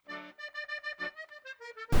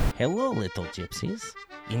Hello, little gypsies.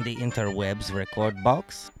 In the interwebs record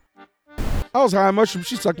box. I was high on mushroom.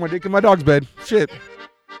 She sucked my dick in my dog's bed. Shit.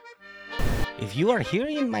 If you are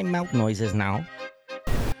hearing my mouth noises now,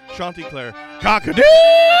 Chanticleer. Cockadoo!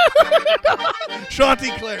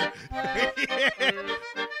 Chanticleer.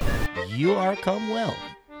 you are come well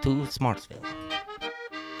to Smartsville.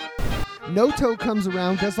 Noto comes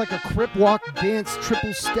around, does like a crip walk, dance,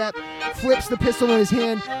 triple step, flips the pistol in his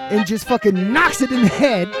hand, and just fucking knocks it in the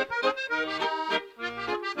head.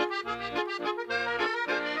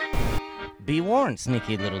 Be warned,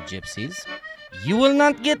 sneaky little gypsies. You will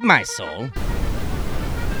not get my soul.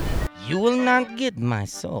 You will not get my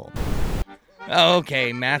soul.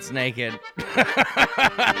 Okay, Matt's naked.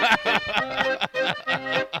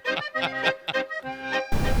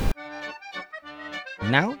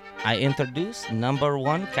 Now, I introduce number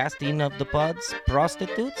one casting of the pods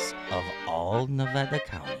prostitutes of all Nevada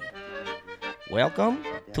County. Welcome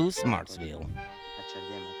to Smartsville.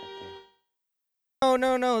 Oh,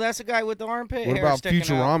 no, that's the guy with the armpit What hair about sticking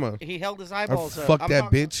Futurama? out. He held his I eyeballs up. fucked I'm that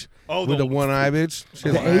not- bitch Oh, with the one eye bitch.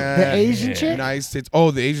 She's like, The Asian chick? Nice tits.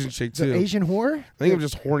 Oh, the Asian chick too. The Asian whore? I think I'm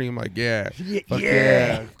just horny. I'm like, yeah. Fuck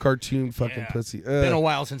Yeah. Cartoon fucking Yeah. pussy. Been a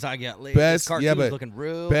while since I got laid. Best- This cartoon's yeah, but looking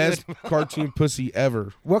real Best good. cartoon pussy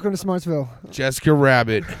ever. Welcome to Smartsville. Jessica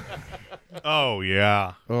Rabbit. Oh,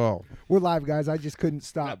 yeah. Oh. We're live, guys. I just couldn't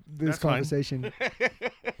stop this that's fine. conversation.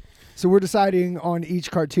 So we're deciding on each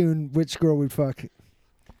cartoon which girl we'd fuck.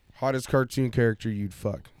 Hottest cartoon character you'd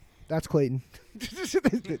fuck. That's Clayton.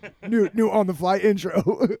 new on the fly intro.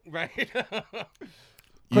 Right?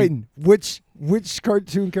 Clayton, which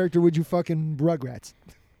cartoon character would you fuck in Rugrats?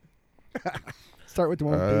 Start with the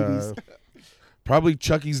one with babies. Probably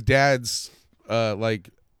Chucky's dad's like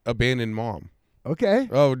abandoned mom. Okay.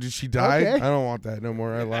 Oh, did she die? Okay. I don't want that no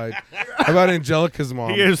more. I lied. How about Angelica's mom?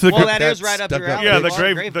 He is the well, that is That right up your stuck-up alley. Yeah, You the are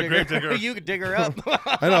a grave digger. You could dig her up.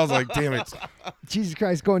 I know. I was like, damn it. Jesus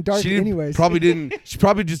Christ, going dark She didn't- anyways. probably didn't. She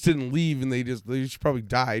probably just didn't leave, and she probably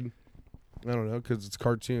died. I don't know, because it's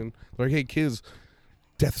cartoon. Like, hey kids,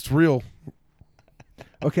 death's real.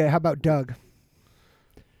 Okay, how about Doug?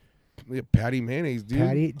 Yeah, Patty Mayonnaise, dude.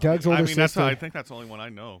 Patty, Doug's older I mean, that's sister. I think that's the only one I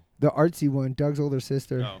know. The artsy one, Doug's older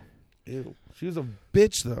sister. No. Ew. She was a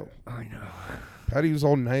bitch though. I know. Patty was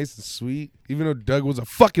all nice and sweet, even though Doug was a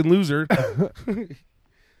fucking loser.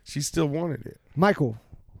 She still wanted it. Michael.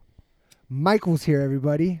 Michael's here,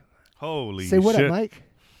 everybody. Holy Say what shit. up, Mike.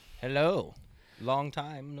 Hello. Long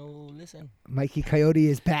time no listen. Mikey Coyote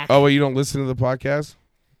is back. Oh, wait, you don't listen to the podcast?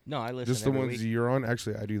 No, I listen Just the every ones week. you're on?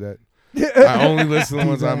 Actually, I do that. I only listen to the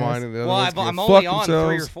ones I'm on, and the other Well, ones I'm can only fuck on 3 or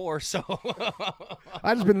themselves. 4, so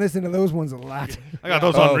I've just been listening to those ones a lot. I got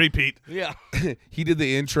those Oh. on repeat. yeah. He did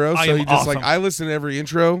the intro, I so am he just like awesome. I listen to every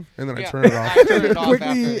intro and then I Yeah. turn it off. I turn it off after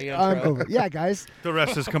Quickly, the I'm intro. over. Yeah, guys. The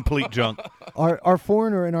rest is complete junk. Our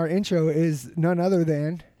foreigner in our intro is none other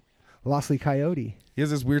than Lostly Coyote. He has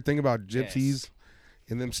this weird thing about gypsies Yes.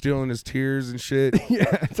 and them stealing his tears and shit.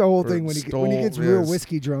 Yeah, it's a whole Or thing when he gets stole, real yes.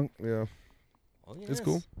 whiskey drunk. Yeah, Oh, it's yes.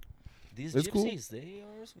 cool. These It's cool. gypsies, they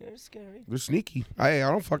are very scary. They're sneaky. I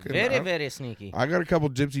don't fucking. Very, I, very sneaky. I got a couple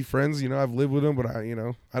gypsy friends. You know, I've lived with them, but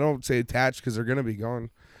I don't say attached because they're gonna be gone.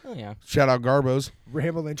 Oh, yeah. Shout out Garbos,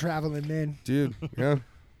 Rambling, traveling men. dude. Yeah.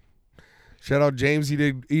 Shout out James. He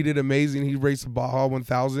did amazing. He raced the Baja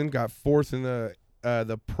 1000. Got 4th in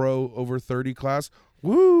the pro over 30 class.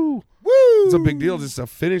 Woo! Woo! It's a big deal just to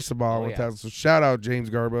finish the Baja Oh, yeah. 1000. So shout out James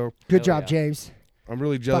Garbo. Good Hell job, yeah. James. I'm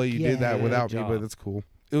really jelly Fuck you did yeah. that Good without me, job. but that's cool.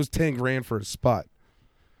 It was $10,000 for a spot.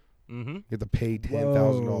 Mm-hmm. You have to pay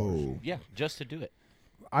 $10,000. Whoa. Yeah, just to do it.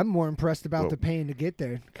 I'm more impressed about Whoa. the pain to get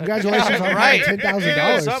there. Congratulations on Right. having Doing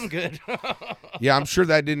 $10,000. something good. Yeah, I'm sure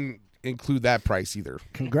that didn't include that price either.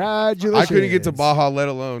 Congratulations. I couldn't get to Baja, let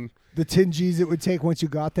alone The 10 G's it would take once you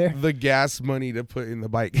got there. the gas money to put in the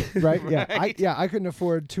bike. Right? Yeah. Right. I couldn't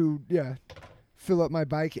afford to fill up my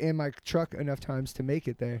bike and my truck enough times to make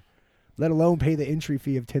it there, let alone pay the entry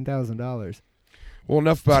fee of $10,000 Well,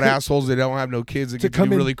 enough about assholes that don't have no kids that To get to come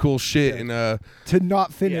do in- really cool shit and to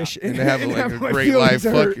not finish and to have like a my great life. feelings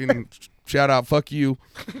hurt. Fucking shout out, fuck you.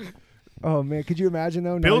 Oh man, could you imagine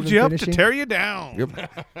though? not Build even you up finishing? to tear you down.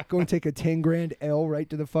 Yep. Go and take a $10,000 L right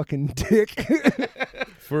to the fucking dick.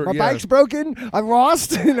 For My bike's broken. I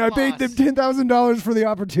lost, and I paid them $10,000 for the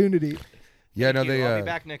opportunity. yeah, no, Thank you. I'll they be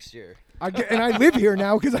back next year. And I live here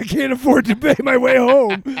now because I can't afford to pay my way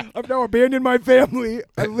home. I've now abandoned my family.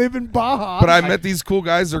 I live in Baja. but I met these cool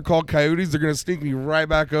guys. They're called Coyotes. They're gonna sneak me right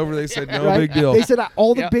back over. They said no Right? big deal. They said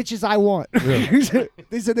all the Yep. bitches I want. Yeah.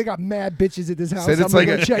 They said they got mad bitches at this house. Said I'm it's gonna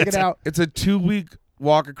like go check it out. It's a 2-week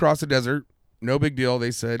walk across the desert. no big deal.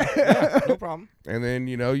 They said, No problem. and then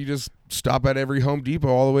you just stop at every Home Depot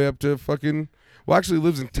all the way up to fucking. Well, actually, he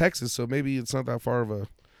lives in Texas, so maybe it's not that far of a.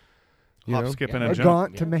 Hop, skip, and Yeah. a Or jump.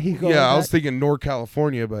 gaunt to Mexico. Yeah, I and was back. thinking North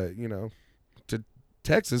California, but to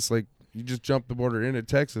Texas, like you just jump the border into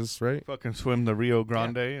Texas, right? Fucking swim the Rio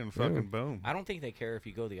Grande and fucking boom. I don't think they care if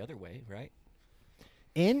you go the other way, right?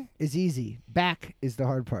 In is easy. Back is the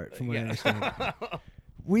hard part, from what I Yeah. understand.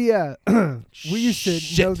 We we used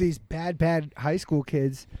to know these bad high school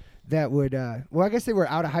kids that would well, I guess they were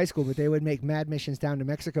out of high school, but they would make mad missions down to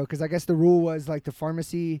Mexico because I guess the rule was like the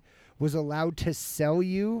pharmacy was allowed to sell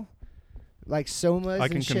you like somas I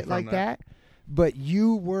can and shit confirm like that. that, but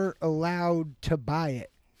you weren't allowed to buy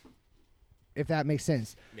it. If that makes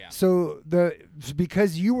sense. Yeah. So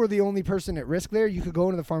because you were the only person at risk there, you could go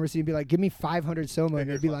into the pharmacy and be like, "Give me 500 soma," and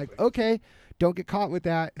they'd be like, "Okay, don't get caught with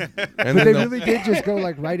that." And But then they they'll- really did just go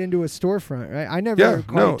like right into a storefront, right? I never Yeah,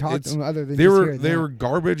 quite no, talked to it's- them other than they just were hearing they that. were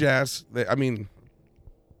garbage ass. I mean,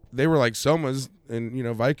 they were like somas and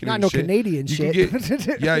Vicodin not and no shit. Canadian You shit. can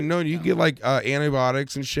get- yeah, no, you can get like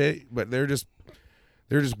antibiotics and shit, but they're just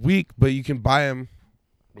weak. But you can buy them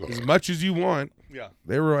as much as you want. Yeah.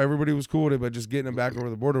 Everybody was cool with it, but just getting them back over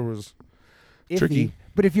the border was Iffy. tricky.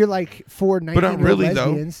 But if you're like four 19 not really, though.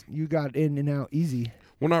 lesbians, you got in and out easy.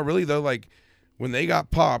 well, not really though. Like when they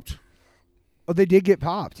got popped, Oh, they did get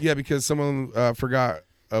popped. yeah, because someone forgot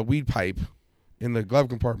a weed pipe in the glove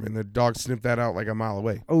compartment, and the dog sniffed that out like a mile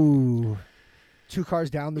away. Oh, 2 cars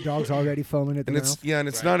down, the dog's already foaming at the And it's mouth. and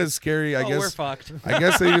it's not as scary. I We're guess fucked. I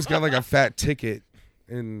guess they just got like a fat ticket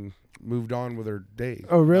and moved on with their day.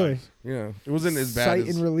 Oh, really? Yeah, it wasn't as bad. Sight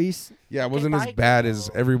As, and release. yeah, it wasn't as bye. bad as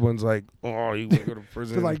everyone's like. Oh, you want to go to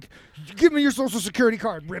prison? They're like, "Give me your social security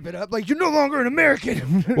card." Rip it up. Like, you're no longer an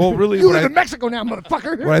American. well, really, you what live I, in Mexico now,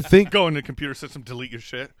 motherfucker. what I think, Go in the computer system, delete your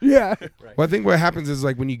shit. Yeah. well, I think what happens is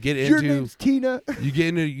like when you get Your into name's Tina. you get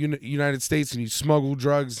into United States and you smuggle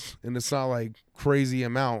drugs, and it's not like crazy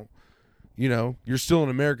amount. You're still in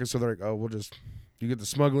America, so they're like, oh, you get the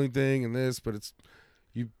smuggling thing and this, but it's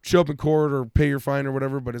you show up in court or pay your fine or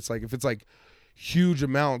whatever. But it's like if it's like huge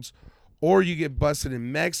amounts, or you get busted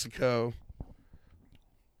in Mexico,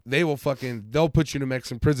 they'll put you in a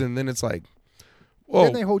Mexican prison. And then it's like, whoa,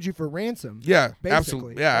 Then they hold you for ransom. yeah, Basically.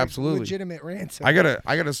 absolutely, yeah, Like, absolutely. Legitimate ransom. I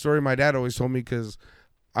got a story my dad always told me because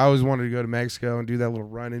I always wanted to go to Mexico and do that little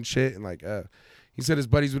run and shit. And like, he said his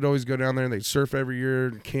buddies would always go down there and they'd surf every year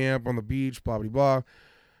and camp on the beach, blah, blah, blah.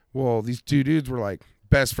 Well, these 2 dudes were like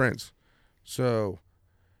best friends. So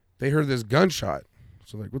they heard this gunshot.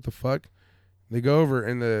 So like, what the fuck? They go over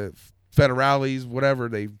and the federales, whatever,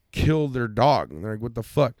 they killed their dog. And they're like, what the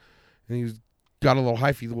fuck? And he's got a little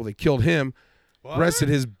hyphy. Well, they killed him, arrested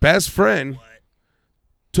his best friend,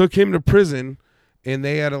 took him to prison, and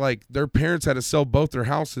they had to their parents had to sell both their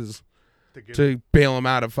houses to bail him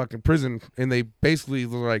out of fucking prison. And they basically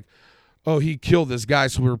were like, oh, he killed this guy,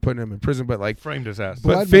 so we were putting him in prison. But like, Framed his ass.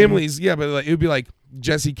 but Blood families, yeah, but like, it would be like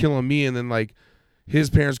Jesse killing me, and then like his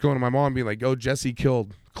parents going to my mom and being like, oh, Jesse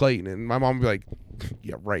killed Clayton, and my mom would be like,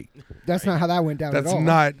 yeah, right. That's not how that went down That's at all.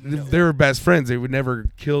 not. They were best friends. They would never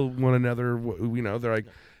kill one another. They're like,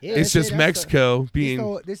 Yeah, it's that's just it, that's Mexico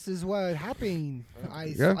being this is what happened.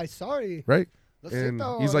 Yeah. I sorry. right. Lo And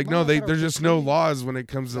siento, he's like, no, hermano, there's pero just no sí. laws when it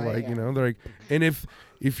comes to Right, yeah. they're like, and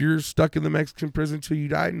if you're stuck in the Mexican prison till you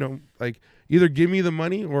die, no, like either give me the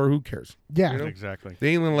money or who cares? Yeah. You know? Exactly. They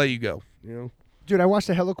ain't gonna let you go. Dude, I watched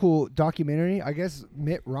a hella cool documentary. I guess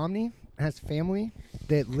Mitt Romney has family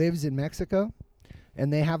that lives in Mexico,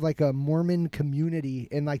 and they have like a Mormon community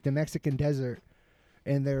in like the Mexican desert,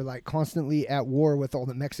 and they're like constantly at war with all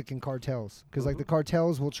the Mexican cartels because like the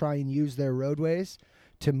cartels will try and use their roadways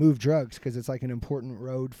to move drugs because it's like an important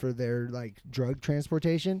road for their like drug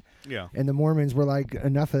transportation. Yeah. And the Mormons were like,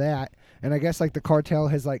 enough of that. And I guess like the cartel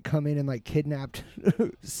has like come in and like kidnapped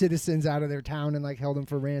citizens out of their town and like held them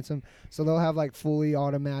for ransom. So they'll have like fully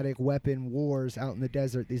automatic weapon wars out in the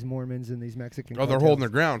desert, these Mormons and these Mexican Oh, they're cartels. holding their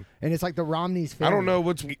ground. And it's like the Romneys family. I don't know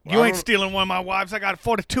what's. You ain't stealing one of my wives. I got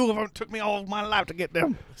 42 of them. It took me all of my life to get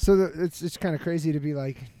them. So it's kind of crazy to be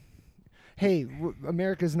like, hey,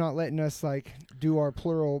 America's not letting us like do our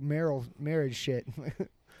plural marriage shit.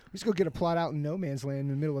 We just go get a plot out in no man's land in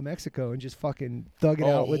the middle of Mexico and just fucking thug it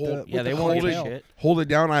Oh, out with the Yeah, with they the won't give a cartel. shit. hold it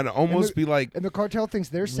down. I'd almost be like, And the cartel thinks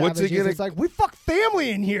they're What's savages. it gonna- It's like, we fuck family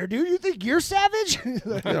in here, dude. You think you're savage?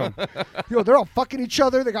 Yeah. Yo, they're all fucking each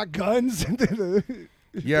other. They got guns. yeah,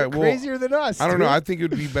 They're well, crazier than us. I don't know. dude. I think it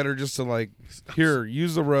would be better just to like, here,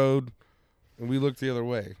 use the road, and we look the other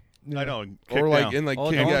way. I know. or like in like Oh,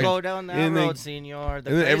 kick- don't yeah, go down that and road, then- senor. The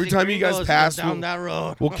and then every crazy time you guys gringos pass, go down we'll- that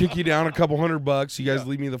road. we'll kick you down a couple $100. You guys Yeah.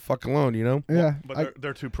 leave me the fuck alone, you know? Yeah. But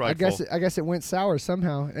they're too I prideful. guess it went sour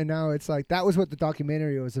somehow, and now it's like that was what the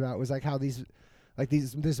documentary was about. Was like how this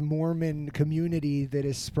Mormon community that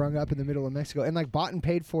is sprung up in the middle of Mexico and like bought and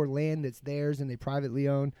paid for land that's theirs and they privately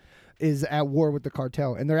own is at war with the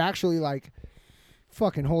cartel, and they're actually like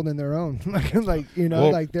fucking holding their own. like you know,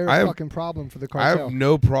 Well, like they're I a have- fucking problem for the I cartel. have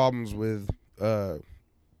no problems with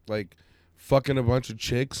like fucking a bunch of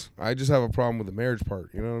chicks. I just have a problem with the marriage part.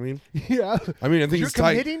 You know what I mean? Yeah, I mean, I think you're it's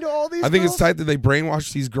tight. committing to all these. I think it's girls? tight that they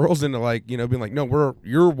brainwash these girls into like, you know, being like, no, we're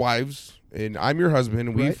your wives and I'm your husband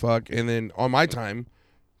and we Right. fuck, and then on my time,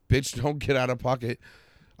 bitch, don't get out of pocket.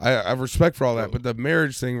 I have respect for all that, but the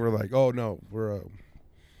marriage thing, we're like, oh no, we're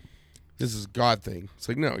this is God thing. It's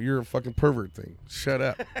like, no, you're a fucking pervert thing. Shut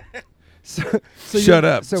up. So Shut you're-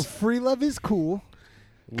 up. So free love is cool.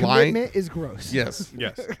 Lying. Commitment is gross. Yes.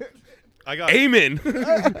 Yes. I got Amen.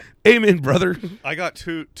 Amen, brother.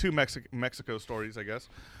 two Mexico stories, I guess.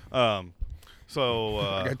 So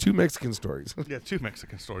I got 2 Mexican stories. yeah, 2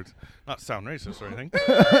 Mexican stories. Not to sound racist or anything.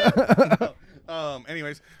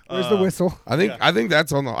 Anyways, Where's the whistle? I think Yeah. I think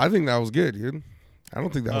that's on the. I think that was good, dude. I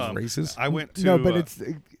don't think that was racist. I went to No, but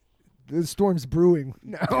the storm's brewing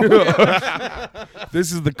now.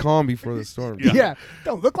 This is the calm before the storm. Yeah.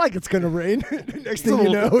 Don't look like it's gonna rain. Next thing you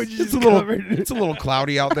know, it's it's just a little, covered. it's a little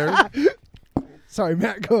cloudy out there. Sorry,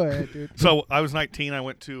 Matt. Go ahead, dude. So I was 19. I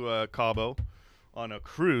went to Cabo on a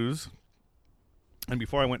cruise, and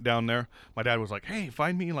before I went down there, my dad was like, "Hey,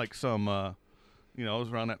 find me like some." You know, it was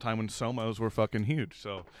around that time when somas were fucking huge.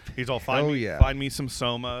 So he's all, find me some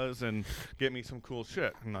somas and get me some cool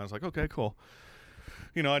shit. And I was like, okay, cool.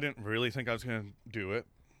 You know, I didn't really think I was gonna do it,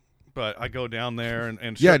 but I go down there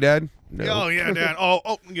and Yeah, shit. Dad. No. Oh yeah, Dad.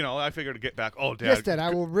 Oh, you know, I figured to get back. Oh, Dad. Yes, Dad. I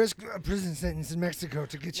will risk a prison sentence in Mexico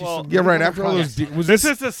to get you Well, some. Yeah, right. $100. After all those, was This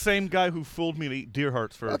this? is the same guy who fooled me to eat deer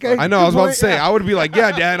hearts for. Okay. I know. I was about to point, say. yeah. I would be like,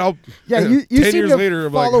 yeah, Dad. I'll. Yeah, you 10 seem years to later,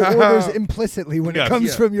 I'm follow like, orders implicitly when Yes. it comes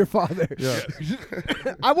Yeah. from your father. Yeah.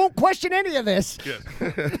 I won't question any of this. Yes.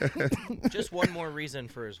 Just one more reason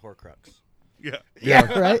for his Horcrux. Yeah.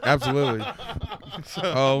 Yeah, right. Absolutely.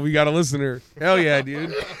 Oh, we got a listener. Hell yeah,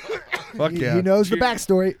 dude. Fuck yeah. He knows the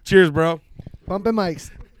backstory. Cheers, bro. Bumping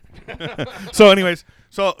mics. So, anyways,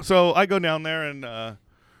 so I go down there and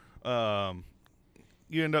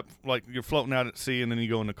you end up like you're floating out at sea, and then you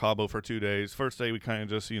go into Cabo for 2 days. First day we kind of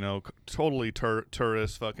just totally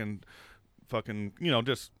tourist fucking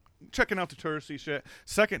just checking out the touristy shit.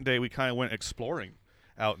 Second day we kind of went exploring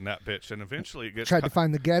out in that bitch, and eventually it gets Tried to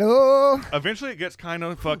find the ghetto. eventually it gets kind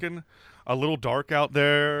of fucking a little dark out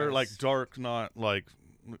there. Yes. Like dark, not like.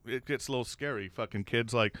 It gets a little scary. Fucking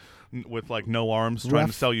kids like with like no arms trying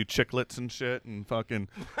to Rough. sell you chiclets and shit, and fucking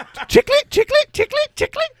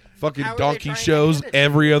Fucking How are they donkey trying to shows get it?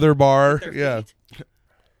 every other bar. Their Yeah. feet?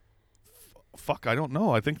 fuck. I don't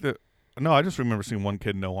know. I think that I just remember seeing one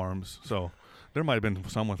kid no arms. So there might have been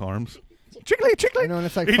some with arms. I know, and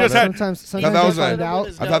it's like He fuck, just had- sometimes I thought that was I find a- out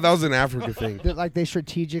I thought that was an Africa thing. that like they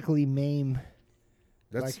strategically maim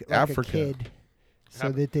That's like Africa. a kid so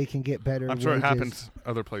Happen- that they can get better. I'm sure it wages. happens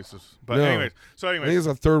other places. But No. anyways, I think it's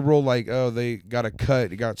a third world. Like, oh, they got a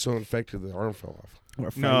cut. It got so infected the arm fell off. Or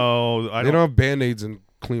fight. no, I They don't. don't have band-aids and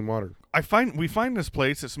clean water. We find this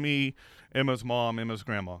place. It's me, Emma's mom, Emma's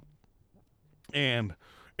grandma, and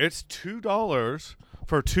it's $2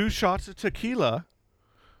 for 2 shots of tequila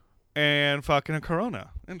and fucking a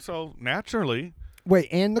Corona. And so naturally, Wait,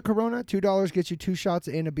 and the Corona, $2 gets you 2 shots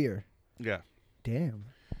and a beer. yeah, Damn.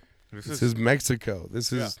 This is Mexico.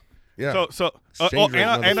 This is yeah. So Exchange rate,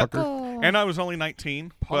 motherfucker. and I was only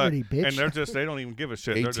 19, Poverty, bitch. and they don't even give a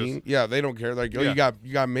shit. They're 18. just Yeah, they don't care. Like, oh, Yeah.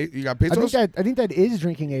 you got I pesos. think that is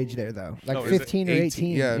drinking age there though, like Oh, is it? 15 or 18?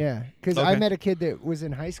 18. Yeah. Yeah, because I Okay. met a kid that was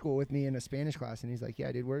in high school with me in a Spanish class, and he's like,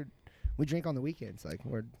 "Yeah, dude, we drink on the weekends. Like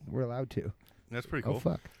we're allowed to." that's pretty Oh cool.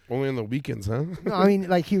 fuck. Only on the weekends, huh? No, I mean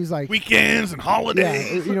like he was like, Weekends and yeah,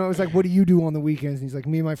 holidays. you know, it was like, "What do you do on the weekends?" And he's like,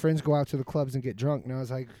 "Me and my friends go out to the clubs and get drunk." And I was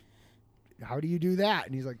like, "How do you do that?"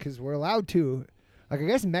 And he's like, "Cause we're allowed to." Like I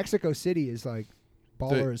guess Mexico City is like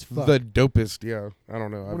baller as fuck. The dopest. Yeah, I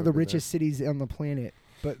don't know. One of the richest cities on the planet,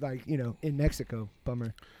 but like in Mexico,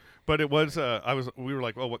 bummer. But it was we were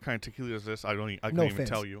like, oh, what kind of tequila is this? I couldn't even offense.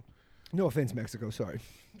 tell you. No offense, Mexico. Sorry.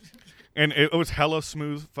 And it was hella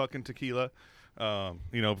smooth fucking tequila.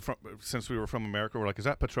 Since we were from America, we're like, is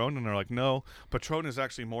that Patron? And they're like, no, Patron is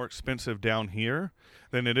actually more expensive down here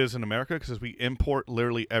than it is in America because we import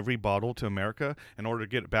literally every bottle to America. In order to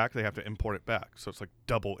get it back, they have to import it back. So it's like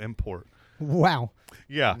double import. Wow,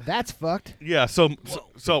 Yeah. that's fucked. Yeah,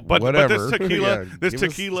 but Whatever. this tequila, Yeah, this give us-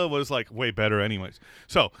 tequila was like way better, anyways.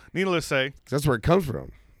 So, needless to say, That's where it comes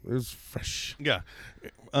from. It was fresh. yeah.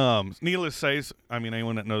 Needless to say, I mean,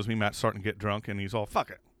 anyone that knows me, Matt's starting to get drunk, and he's all, "Fuck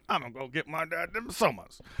it, I'm gonna go get my dad them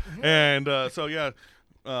somas." And so yeah,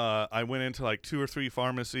 I went into like 2 or 3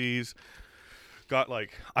 pharmacies, got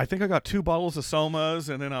like I think I got 2 bottles of somas,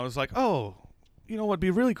 and then I was like, "Oh, you know what'd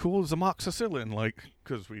be really cool is amoxicillin," like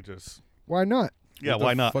because we just Why not? yeah, What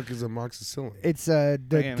why the not? fuck is amoxicillin? It's the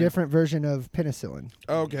Man. different version of penicillin.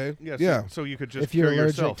 Oh, okay. Yeah, Yeah. So you could just If you're cure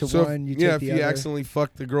allergic yourself. to So one, you yeah, take if the you other. accidentally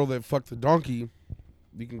fuck the girl that fucked the donkey,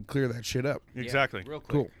 you can clear that shit up. Yeah, Exactly. real quick.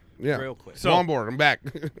 Cool. Yeah. Real quick. So- on board. I'm back.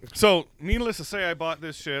 So, needless to say, I bought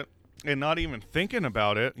this shit and not even thinking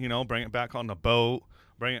about it, bring it back on the boat,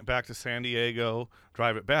 bring it back to San Diego,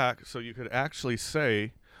 drive it back. So you could actually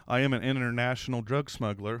say, I am an international drug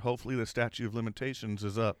smuggler. Hopefully the statute of limitations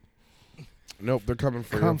is up. Nope, they're coming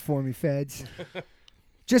for Come you. for me, feds.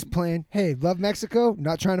 Just playing. Hey, love Mexico.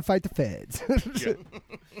 Not trying to fight the feds. Yeah.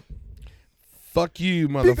 Fuck you,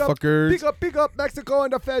 motherfuckers. big up Mexico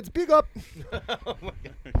and the feds. Big up.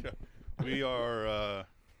 We are,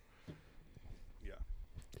 yeah.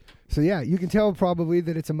 So yeah, you can tell probably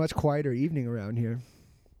that it's a much quieter evening around here.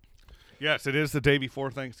 Yes, it is the day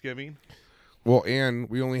before Thanksgiving. Well, and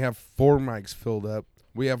we only have 4 mics filled up.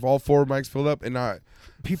 We have all 4 mics filled up, and not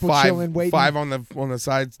People 5, chilling, waiting. 5 on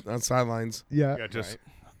the sidelines. Yeah. Yeah, just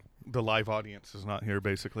the live audience is not here,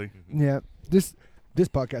 basically. Yeah. This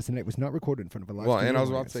podcast tonight was not recorded in front of a live. Well, and studio I was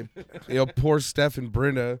about to audience. say, poor Steph and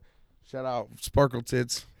Brenda. Shout out Sparkle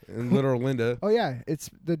Tits and little Linda. Oh yeah, it's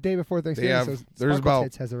the day before Thanksgiving. have- so there's Sparkle about-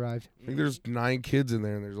 Tits has arrived. I think there's 9 kids in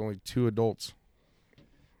there, and there's only 2 adults.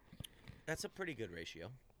 That's a pretty good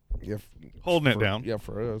ratio. Yeah, Holding it down. Yeah,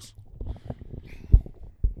 for us.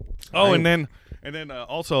 Oh, I- and then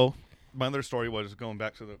also, my other story was going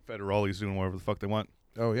back to the federales doing whatever the fuck they want.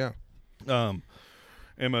 Oh yeah.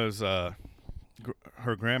 Emma's her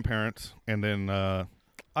grandparents, and then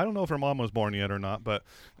I don't know if her mom was born yet or not, but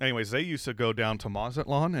anyways, they used to go down to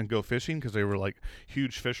Mazatlan and go fishing because they were like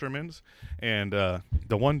huge fishermen, and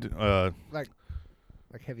the one Like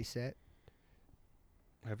heavy set.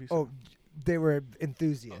 have you seen? Oh, they were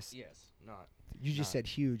enthusiasts. Yes, not. You just said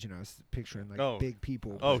huge, and I was picturing like Oh. big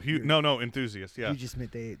people. Oh, but you're- no, enthusiasts. Yeah, You just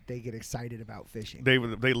meant they get excited about fishing. they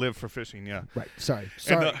live for fishing. Yeah. Right. Sorry.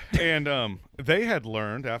 And they had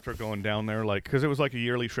learned after going down there, like, because it was like a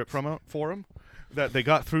yearly trip for them, that they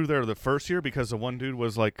got through there the first year because the one dude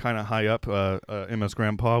was like kind of high up. Emma's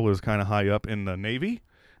grandpa was kind of high up in the Navy,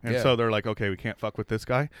 and Yeah. so they're like, okay, we can't fuck with this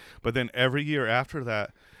guy. But then every year after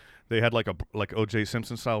that, they had like O.J.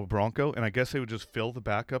 Simpson style Bronco, and I guess they would just fill the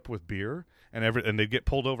back up with beer. And they'd get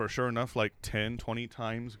pulled over, sure enough, like 10, 20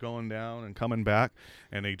 times going down and coming back.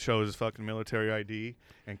 And they chose his fucking military ID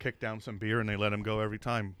and kicked down some beer, and they let him go every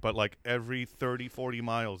time. But like every 30, 40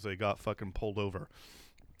 miles, they got fucking pulled over.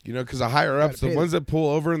 You know, because the higher ups, Gotta the pay ones that pull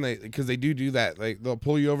over, and because they do that, like they'll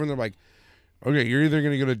pull you over, and they're like, "Okay, you're either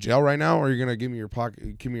gonna go to jail right now, or you're gonna give me your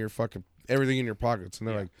pocket, give me your fucking everything in your pockets." And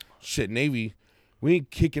they're like, "Shit, Navy, we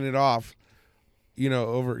ain't kicking it off."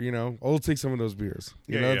 We'll take some of those beers.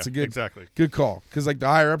 You know, it's a good exactly. call. Because like the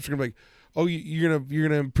higher ups are gonna be like, "Oh, you're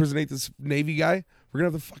gonna impersonate this Navy guy? We're gonna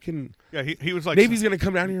have the fucking Yeah, he was like Navy's gonna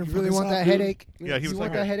come down here and You really fucking want stop, that dude." headache? Yeah, he you was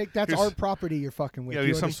want like that a- headache? That's he was- our property you're fucking with. Yeah, you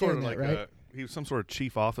he's some sort of understand like that, right? he was some sort of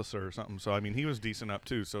chief officer or something. So I mean, he was decent up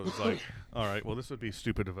too. So it was like, all right, well, this would be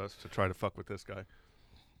stupid of us to try to fuck with this guy.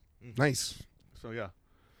 Nice. So yeah.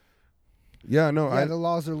 Yeah, no, Yeah, the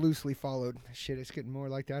laws are loosely followed. Shit, it's getting more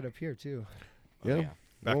like that up here too. Oh, Yeah.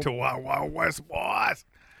 Back to Wild Wild West, boys.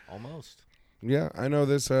 Almost. Yeah, I know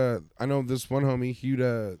this. I know this one homie.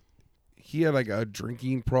 He had like a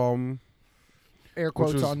drinking problem. Air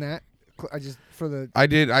quotes was- on that. I just for the I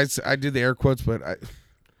did the air quotes, but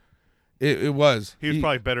it was. He was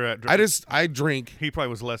probably better at drinking. I drink. He probably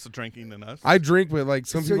was less drinking than us. I drink, but like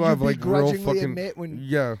some So people you have like real begrudgingly fucking. admit when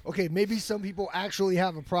Yeah, okay, maybe some people actually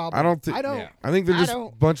have a problem. I don't think. I don't. Yeah. I think they're I just a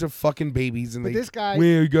don't- bunch of fucking babies, and But they. this guy- well,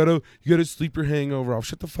 you gotta sleep your hangover off.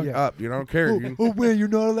 Shut the fuck Yeah. up, dude. I don't care. dude. Oh, man, you're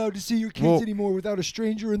not allowed to see your kids Well- anymore without a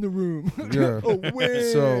stranger in the room. Yeah. Oh,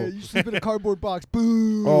 man, So- you sleep in a cardboard box.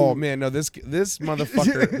 Boo. Oh man, no, this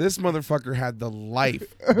motherfucker had the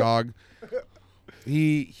life, dog.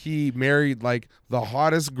 He married like the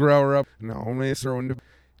hottest grower up. No, only throwing.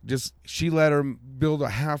 Just she let her build a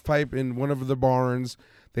half pipe in one of the barns.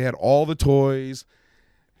 They had all the toys.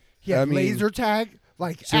 He had I mean, laser tag,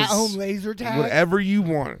 like just at home laser tag. Whatever you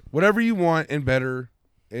want, and better,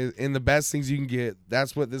 and the best things you can get.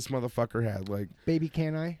 That's what this motherfucker had. Like, Baby,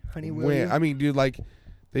 can I? Honey, will when you? I mean, dude, like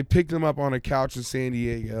They picked him up on a couch in San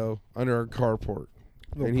Diego under a carport.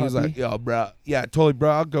 Little And he was puppy. like, "Yo, bro, yeah, totally,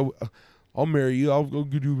 bro. I'll marry you. I'll go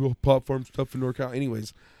do pot farm stuff in NorCal."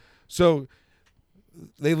 Anyways, so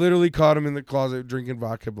they literally caught him in the closet drinking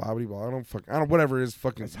vodka, blah blah blah. I don't, whatever it is,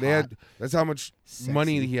 fucking. That's hot. That's how much Sexy.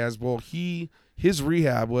 money he has. Well, his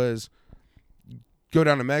rehab was go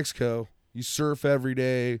down to Mexico. You surf every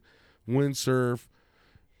day, windsurf.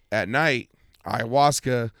 At night,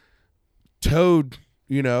 ayahuasca, toad.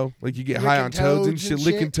 You know, like you get high Licking on toads and toads shit, and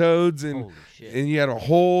licking shit. toads and. Holy shit. And you had a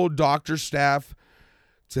whole doctor staff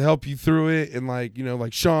to help you through it, and like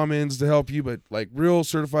like shamans to help you, but like real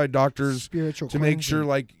certified doctors Spiritual to make sure cleansing.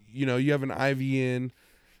 like you have an IV in,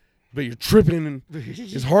 but you're tripping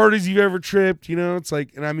as hard as you've ever tripped. It's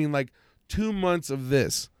like, and I mean like 2 months of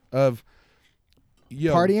this of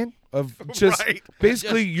Partying? of just Right.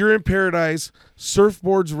 basically you're in paradise,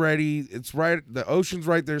 surfboard's ready, it's right, the ocean's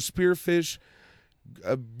right there, spearfish,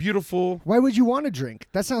 beautiful. Why would you want to drink?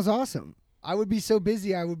 That sounds awesome. I would be so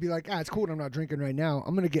busy. I would be like, it's cool. I'm not drinking right now.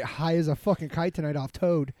 I'm gonna get high as a fucking kite tonight off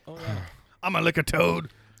Toad. Oh, yeah. I'm gonna lick a toad.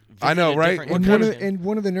 I know, Visit a right? different What And kind dimension.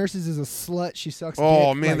 one of the nurses is a slut. She sucks.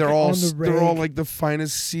 Oh dick, man, like, they're all on the they're all reg. like the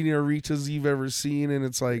finest senoritas you've ever seen, and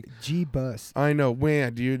it's like G bus. I know,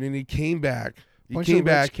 man, dude. And he came back. He Bunch came of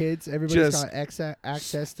back. rich kids. Everybody's just- got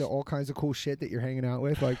access to all kinds of cool shit that you're hanging out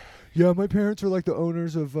with. Like, yeah, my parents are like the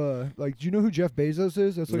owners of like. Do you know who Jeff Bezos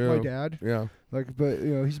is? That's like my Yeah. dad. Yeah, Like, but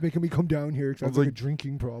he's making me come down here because I I have was like a like-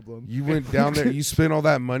 drinking problem. you went down there. You spent all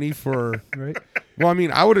that money for. Right? Well, I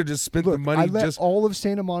mean, I would have just spent Look, the money I let just. all of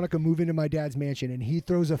Santa Monica move into my dad's mansion, and he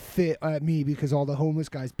throws a fit at me because all the homeless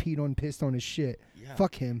guys pissed on his shit. Yeah.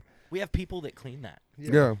 Fuck him. We have people that clean that.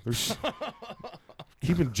 Yeah, there's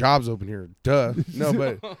keeping jobs open here. Duh. No,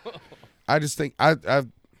 but I just think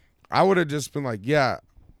I would have just been like, yeah,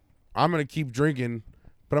 I'm gonna keep drinking,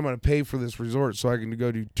 but I'm gonna pay for this resort so I can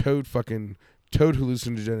go do toad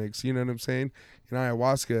hallucinogenics. You know what I'm saying? And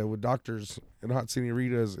ayahuasca with doctors and hot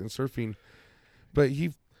senoritas and surfing. But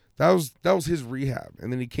that was his rehab,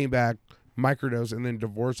 and then he came back, microdose, and then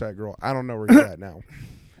divorced that girl. I don't know where he's at now.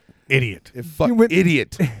 Idiot. You went-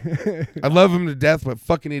 Idiot. I love him to death, but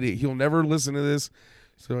fucking idiot. He'll never listen to this,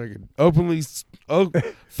 so I can openly,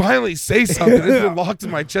 finally say something. It's been locked in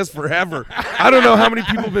my chest forever. I don't know how many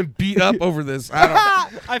people have been beat up over this.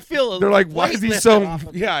 I feel. They're like, why is he weight so? lifted off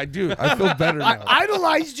of Yeah, I do. I feel better now. I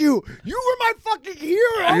idolized you. You were my fucking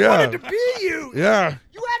hero. I Yeah. wanted to be you. Yeah.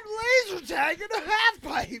 You had laser tag and a half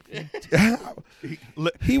pipe.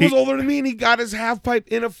 He was older than me, and he got his half pipe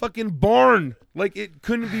in a fucking barn. Like it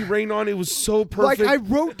couldn't be rained on. It was so perfect. Like I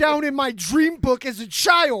wrote down in my dream book as a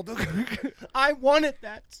child. I wanted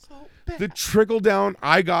that so bad. the trickle down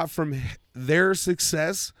I got from their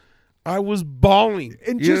success, I was bawling.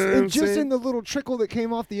 And You just know what I'm and just saying? in the little trickle that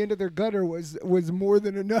came off the end of their gutter was more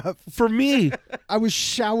than enough. For me, I was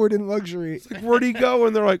showered in luxury. like, where'd he go?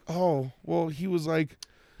 And they're like, oh, well, he was like,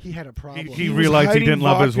 He had a problem. He was realized he hiding didn't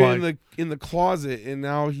love his vodka wife. in the closet, and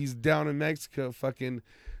now he's down in Mexico, fucking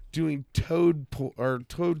doing toad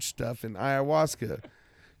stuff and ayahuasca,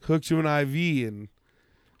 hooked to an IV and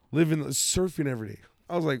living surfing every day.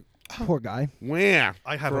 I was like, Poor guy. wham!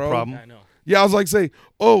 I have bro. a problem. I know. Yeah, I was like, say,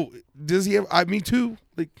 oh, does he have? Me too.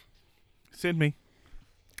 Like, Send me.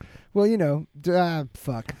 Well,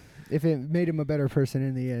 fuck. If it made him a better person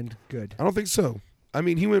in the end, good. I don't think so. I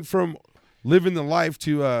mean, he went from living the life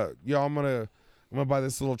to, I'm gonna buy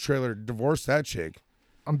this little trailer, divorce that chick.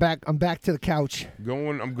 I'm back to the couch. I'm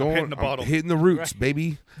going. hitting the bottle. Hitting the roots,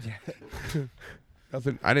 baby.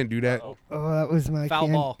 Nothing. I didn't do that. Uh-oh. Oh, that was my Foul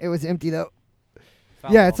can. ball. It was empty though.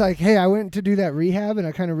 Foul Yeah, ball. it's like, hey, I went to do that rehab, and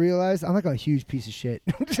I kind of realized I'm like a huge piece of shit.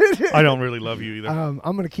 I don't really love you either. I'm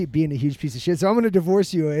gonna keep being a huge piece of shit. So I'm gonna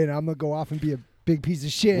divorce you, and I'm gonna go off and be a big piece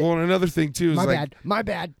of shit. Well, and another thing too is My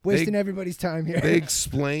bad. Wasting everybody's time here. they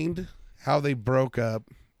explained how they broke up,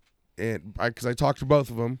 and because I talked to both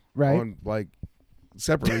of them, Right. on like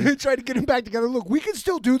separately. Try to get him back together. Look, we can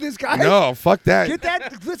still do this, guys. No, fuck that. Get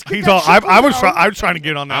that. Let's get He's that all. shit I was. going. I was trying to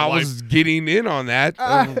get on that I life. was getting in on that.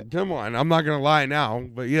 Come on, I'm not gonna lie now,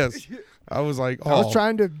 but yes, I was like, oh, I was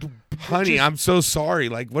trying to honey, I'm so sorry.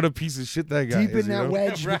 Like, what a piece of shit that guy deepen is. that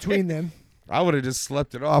wedge Right. between them. I would have just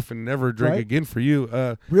slept it off and never drink Right. again for you.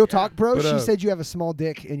 Real talk, bro. But, She said you have a small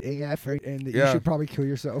dick in AF, and that you Yeah. should probably kill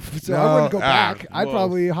yourself. So No, I wouldn't go back. I'd whoa.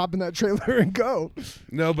 probably hop in that trailer and go.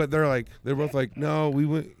 No, but they're both like, no, we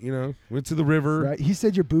went to the river. Right? He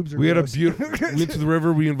said your boobs are. We had a gross. beautiful. We went to the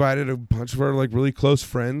river. We invited a bunch of our like really close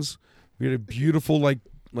friends. We had a beautiful like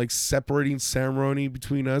separating ceremony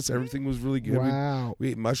between us. Everything was really good. Wow. We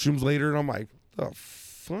ate mushrooms later, and I'm like, the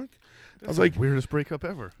fuck. I was like, Weirdest breakup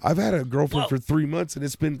ever. I've had a girlfriend for 3 months, and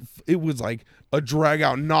it was like a drag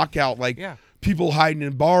out, knockout, like Yeah. people hiding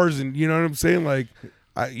in bars, and you know what I'm saying, like,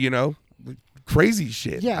 crazy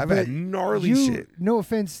shit. Yeah, I've but had gnarly you, shit. No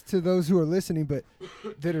offense to those who are listening, but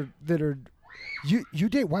that are you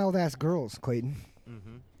date wild ass girls, Clayton.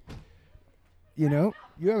 Mm-hmm. You know,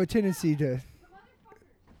 you have a tendency to.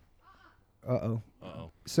 Uh-oh.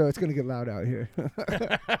 So it's gonna get loud out here.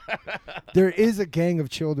 There is a gang of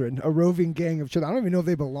children, a roving gang of children. I don't even know if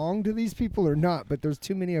they belong to these people or not, but there's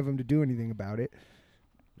too many of them to do anything about it.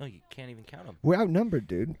 No, you can't even count them. We're outnumbered,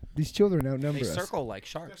 dude. These children outnumber They us. circle like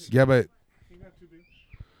sharks. Yeah, but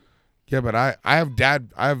I have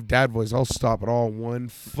dad voice. I'll stop it all in one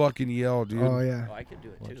fucking yell, dude. Oh yeah. Oh, I could do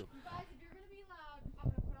it too. You guys, if you're gonna be loud, I'm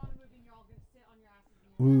gonna put on a movie and you're all gonna sit on your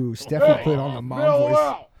asses. And Ooh, Stephanie put on the mom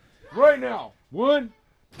voice. Right now. One.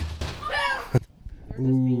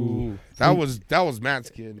 Ooh. That was Matt's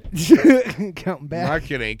kid. Counting My back.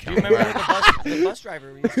 kid ain't Do you counting remember back. the bus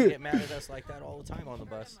driver used to get mad at us like that all the time on the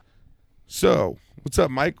bus? So, what's up,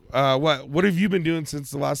 Mike? What have you been doing since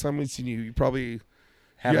the last time we seen you? You probably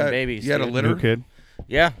Having had- babies. You had a dude. litter. New kid.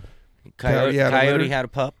 Yeah. Coyote had a litter? Coyote had a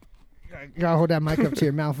pup. You gotta hold that mic up to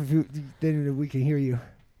your mouth if you then we can hear you.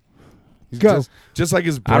 He's Go. just like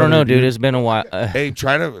his brother. I don't know, dude. It's been a while. Hey,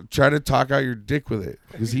 try to talk out your dick with it,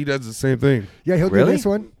 because he does the same thing. Yeah, he'll Really? do this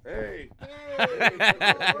one. Hey.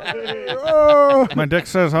 Oh, My dick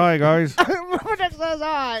says hi, guys. that says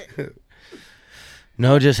hi.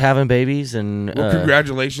 No, just having babies and Well,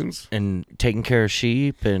 congratulations. and taking care of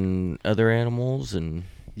sheep and other animals and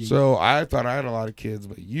So I thought I had a lot of kids,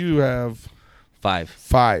 but you have five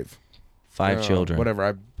five. children.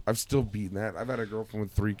 Whatever. I've still beaten that. I've had a girlfriend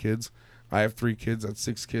with 3 kids. I have 3 kids. That's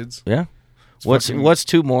 6 kids. Yeah. It's What's fucking-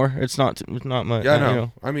 2 more? It's not much. Yeah, I know. You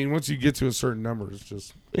know, I mean, once you get to a certain number, it's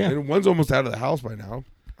just. Yeah. And one's almost out of the house by now.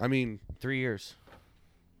 I mean, 3 years.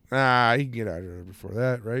 he can get out of there before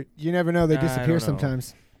that, right? You never know; they I don't disappear know.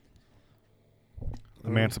 sometimes.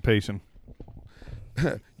 Emancipation.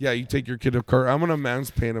 Yeah, you take your kid to car. I'm gonna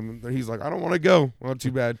emancipate him. And he's like, I don't want to go. Well,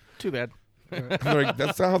 too bad. Too bad. I'm like,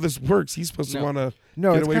 that's not how this works. He's supposed to No. want to.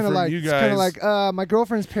 No, Get it's away kind of from like you it's kind guys. of like my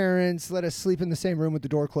girlfriend's parents let us sleep in the same room with the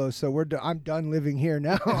door closed, so I'm done living here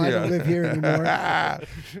now. I don't live here anymore.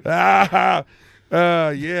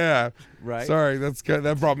 Yeah. Right. Sorry,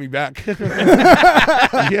 that brought me back.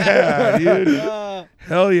 Yeah, dude.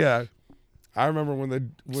 Hell yeah. I remember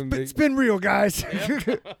when It's been real, guys.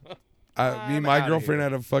 me and my girlfriend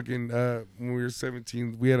had a fucking when we were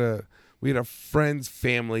 17. We had a friend's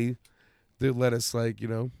family that let us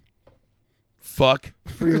fuck.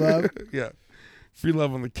 Free love. Yeah, free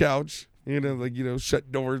love on the couch.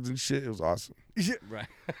 Shut doors and shit. It was awesome. Right.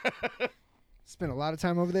 Spent a lot of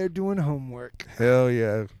time over there doing homework. Hell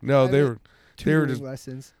yeah. No, they were Tutoring just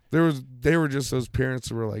lessons. they were just those parents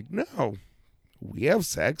who were like, no, we have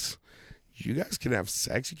sex. You guys can have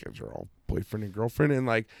sex. You guys are all boyfriend and girlfriend,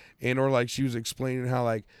 or she was explaining how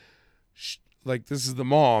this is the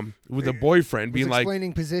mom with the boyfriend being Was like,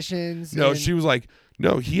 explaining positions. no, and- she was like,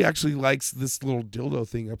 no, he actually likes this little dildo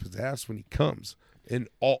thing up his ass when he comes, and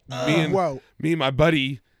all Whoa. me and my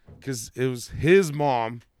buddy, because it was his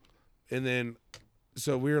mom, and then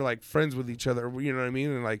so we were like friends with each other, you know what I mean,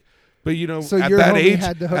 and but So at your that homie age,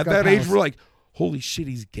 had the at hookup that age, house. we're like, holy shit,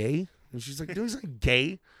 he's gay, and she's like, no, he's not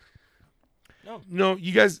gay. No,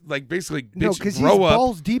 you guys basically bitch, No, because he's grow up.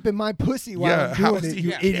 balls deep in my pussy while I'm how doing is it, he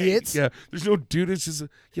you gay? idiots. Yeah, there's no dude. It's just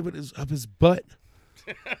but it's up his butt.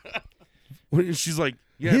 She's like,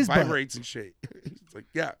 yeah, His it butt. vibrates and shit. He's like,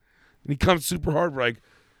 yeah, and he comes super hard. We're like,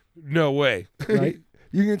 no way, Right?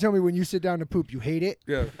 You're going to tell me when you sit down to poop, you hate it?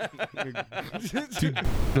 Yeah. Dude,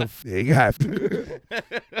 the thing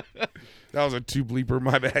that was a 2 bleeper.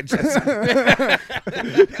 My bad, Jesse.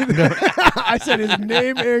 I said his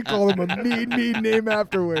name and called him a mean name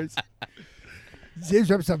afterwards. Zip,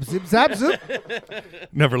 zap, zap, zip, zap, zip.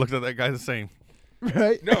 Never looked at that guy the same.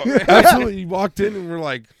 Right? No, absolutely. He walked in and we're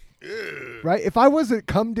like, Right? If I wasn't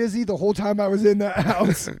cum dizzy the whole time I was in that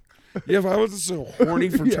house, yeah, if I wasn't so horny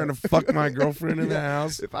for trying to fuck my girlfriend in the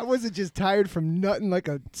house. if I wasn't just tired from nutting like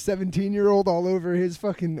a 17-year-old all over his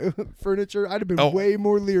fucking furniture, I'd have been way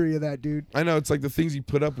more leery of that dude. I know it's like the things you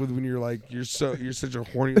put up with when you're such a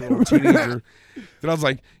horny little teenager. That I was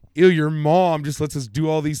like, ew, your mom just lets us do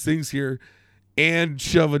all these things here and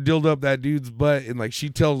shove a dildo up that dude's butt, and she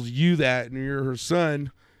tells you that, and you're her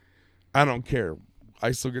son. I don't care.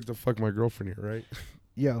 I still get to fuck my girlfriend here, right?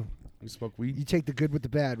 Yo, We smoke weed. you take the good with the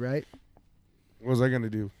bad, right? What was I gonna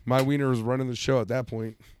do? My wiener was running the show at that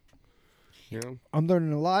point. You know? I'm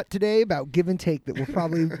learning a lot today about give and take that will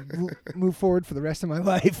probably move forward for the rest of my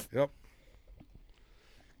life. Yep.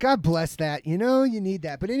 God bless that. You know, you need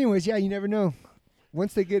that. But anyways, yeah, you never know.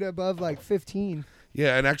 Once they get above like 15,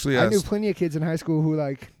 Yeah, and actually, I knew plenty of kids in high school who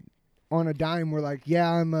like on a dime were like, yeah,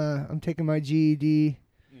 I'm taking my GED,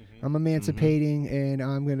 I'm emancipating, and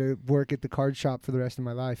I'm gonna work at the card shop for the rest of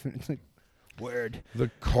my life. And it's like, word. the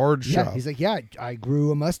card Yeah, shop. he's like, yeah, I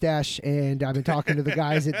grew a mustache, and I've been talking to the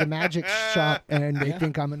guys at the magic shop, and they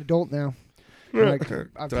think I'm an adult now. I'm like,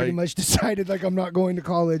 I've pretty Tight. much decided like I'm not going to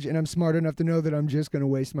college, and I'm smart enough to know that I'm just gonna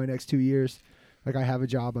waste my next 2 years. Like I have a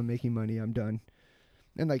job, I'm making money, I'm done.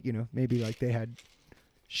 And like, you know, maybe like they had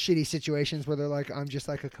shitty situations where they're like, I'm just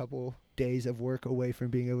like a couple days of work away from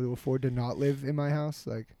being able to afford to not live in my house.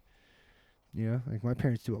 Like, you know, like my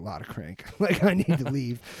parents do a lot of crank. Like I need to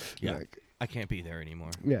leave. Yeah. Like, I can't be there anymore.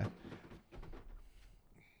 yeah.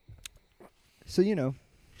 So, you know,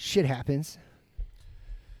 shit happens.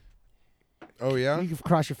 Oh yeah. You can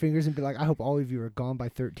cross your fingers and be like, I hope all of you are gone by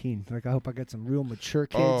 13. Like, I hope I got some real mature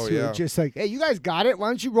kids Oh, who yeah. are just like, hey, you guys got it. Why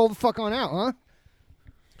don't you roll the fuck on out, huh?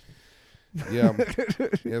 Yeah.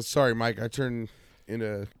 Yeah. Sorry, Mike. I turned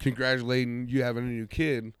into congratulating you having a new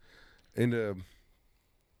kid into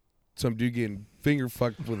some dude getting finger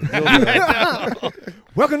fucked with a dildo.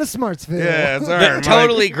 Welcome to Smartsville. Yeah, it's all That right, Mike.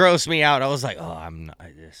 totally grossed me out. I was like, oh, I'm not.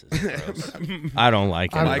 This is gross. I don't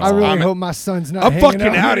like it. I, at I all. really I'm- hope my son's not I'm hanging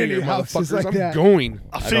fucking out of in here, any houses motherfuckers. like I'm that. going.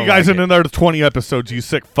 I'll I see you don't guys like in it. another 20 episodes, you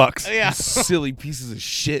sick fucks. Yeah. Silly pieces of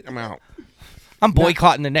shit. I'm out. I'm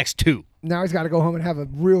boycotting the next 2. Now he's got to go home and have a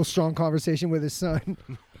real strong conversation with his son.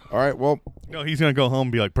 All right. Well, No, he's going to go home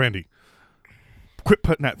and be like, Brandy, quit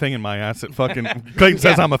putting that thing in my ass that fucking Clayton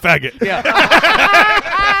says I'm a faggot.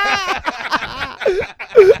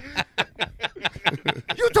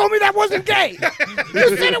 You told me that wasn't gay.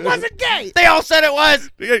 You said it wasn't gay. They all said it was.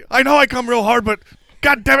 I know I come real hard, but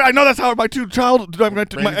God damn it, I know that's how my two child, like,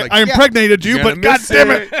 I impregnated you, but God damn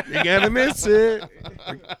it. You're gonna miss it.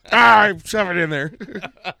 Ah, shove it in there.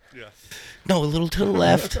 No, a little to the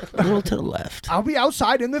left. A little to the left. I'll be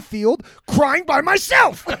outside in the field crying by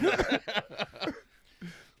myself.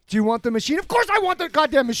 Do you want the machine? Of course I want the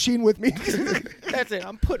goddamn machine with me. That's it.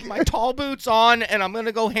 I'm putting my tall boots on, and I'm going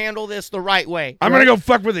to go handle this the right way. I'm gonna go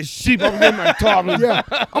fuck with a sheep. I'm getting my top. Yeah.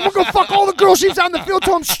 I'm going to go fuck all the girl sheeps out in the field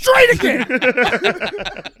till I'm straight again.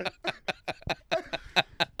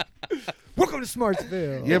 Welcome to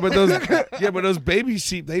Smartsville. Yeah, but those baby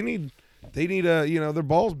sheep, they need their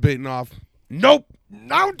balls bitten off. Nope.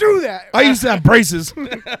 I don't do that. I used to have braces. I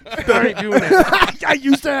ain't doing it. I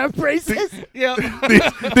used to have braces. Yeah.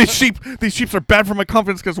 these sheep are bad for my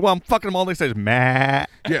confidence because while I'm fucking them, all they say is Matt.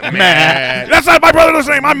 Yeah, Matt. That's not my brother's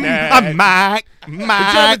name. I'm Mike. Good job,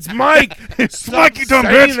 Mike. it's Mike. It's Mike, you dumb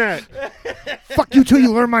Saying bitch. that. Fuck you till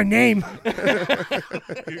you learn my name.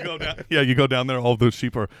 You go down there. All those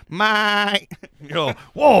sheep are Mike. You go,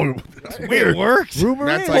 whoa, that's weird. It worked. Rumor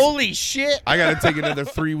That's is. like- Holy shit. I gotta take another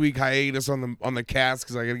 3-week hiatus on the cast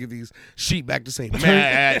because I gotta get these sheep back to saying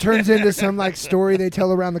Matt. Turns into some like story they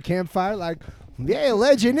tell around the campfire. Like, yeah,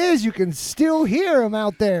 legend is you can still hear him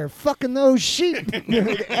out there fucking those sheep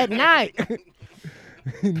at night.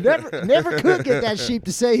 never could get that sheep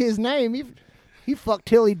to say his name. He fucked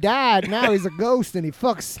till he died. Now he's a ghost and he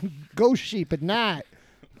fucks ghost sheep at night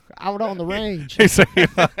out on the range. They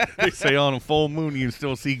say on a full moon you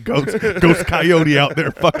still see ghost coyote out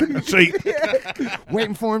there fucking sheep.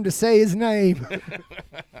 Waiting for him to say his name.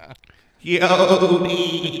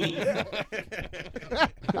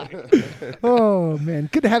 Oh man,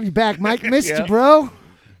 good to have you back, Mike. Missed you, bro.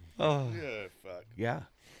 Oh. Yeah.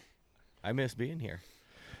 I miss being here.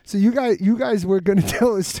 So you guys were going to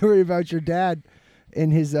tell a story about your dad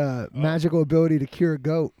and his magical ability to cure a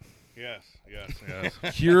goat. Yes.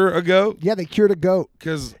 Cure a goat Yeah, they cured a goat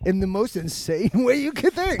because in the most insane way you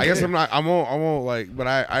could think. I guess I won't like, but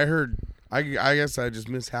I heard I guess I just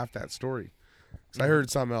missed half that story. 'Cause I heard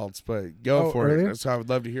something else, but go for earlier? it. So I would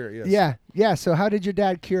love to hear it. Yes. Yeah. So how did your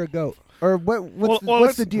dad cure a goat? Or what's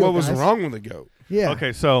let's- the deal? What was guys? wrong with the goat? Yeah.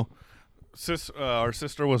 Okay, so our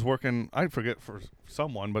sister was working. I forget for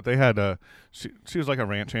someone, but they had she was like a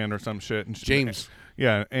ranch hand or some shit. And James.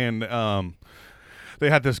 Yeah, and they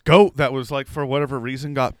had this goat that was like for whatever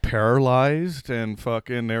reason got paralyzed and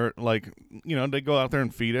fucking they're like they go out there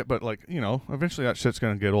and feed it, but like eventually that shit's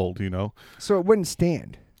gonna get old. So it wouldn't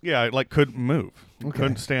stand. Yeah, it like couldn't move, Okay.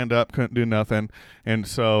 couldn't stand up, couldn't do nothing, and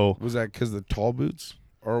so Was that because of the tall boots,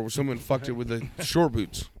 or someone fucked it with the short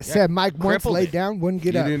boots? Said Mike once crippled laid it. down, wouldn't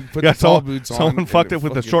get You up. didn't put yeah, the tall so boots on. someone and fucked it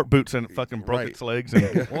with the fucking- short boots and it fucking broke Right. its legs.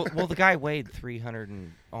 And Well, the guy weighed 300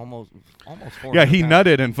 and almost 400 yeah, he pounds.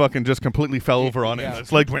 nutted and fucking just completely fell over on it. And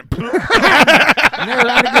its legs went. Never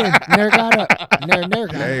out again. Never got up. Never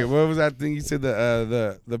got Hey, up. what was that thing you said?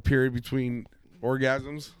 The period between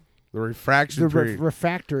orgasms. The refraction The period.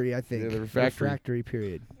 refractory, I think. Yeah, the refractory. refractory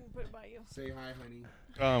period. Put it by you. Say hi,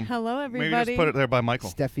 honey. Hello, Maybe everybody. just put it there by Michael.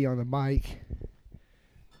 Steffi on the mic.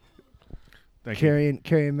 Thank you.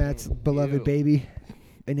 Carrying Matt's beloved baby,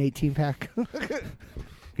 an 18-pack.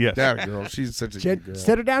 Yes. That girl, she's such a good girl.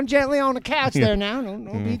 Set her down gently on the couch there now.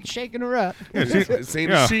 Don't be shaking her up. This ain't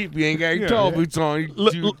Yeah. a sheep. You ain't got your Yeah. tall boots on. You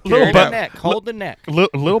Little carry it butt. out. Neck. Hold the neck.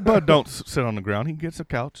 Little Bud don't sit on the ground. He gets a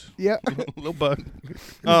couch. Yeah. Little Bud.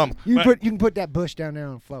 You but- can put that bush down there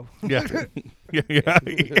on the floor. Yeah. yeah.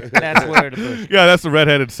 That's where the bush. Yeah, that's the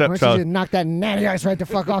redheaded Why don't you stepchild. just knock that natty ice right the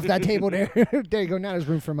fuck off that table there? There you go. Now there's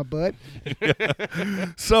room for my butt.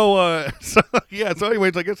 So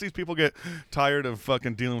anyways, I guess these people get tired of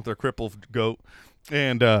fucking dealing with their crippled goat,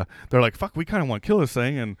 and they're like, "Fuck, we kind of want to kill this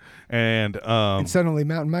thing," and And suddenly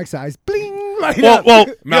Mountain Mike's eyes bling right well, up. well,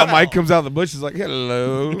 Mount yeah, Mike comes out of the bush. Is like,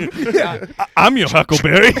 hello. I'm your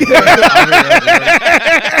Huckleberry.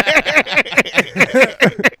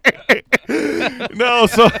 No,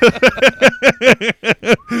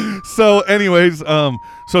 so anyways,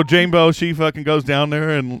 so Jambo, she fucking goes down there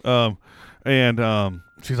and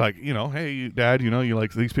she's like, hey, Dad, you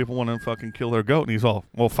like these people want to fucking kill their goat, and he's all,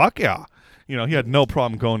 well, fuck yeah, he had no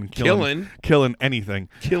problem going and killing anything.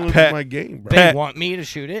 Killing Pet- my game, bro. They Pet- want me to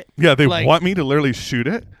shoot it. Yeah, they Like- want me to literally shoot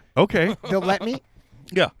it. Okay. They'll let me.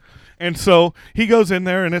 Yeah. And so he goes in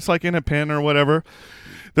there, and it's like in a pen or whatever.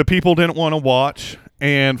 The people didn't want to watch,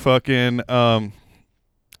 and fucking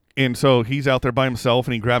and so he's out there by himself,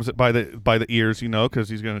 and he grabs it by the ears, because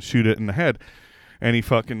he's gonna shoot it in the head, and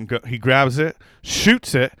he grabs it,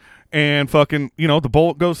 shoots it, and fucking the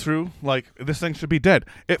bullet goes through. Like, this thing should be dead.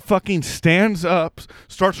 It fucking stands up,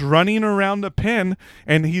 starts running around the pen,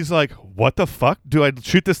 and he's like, "What the fuck? Do I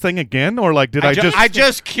shoot this thing again, or like did I just?" I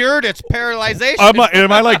just cured its paralyzation.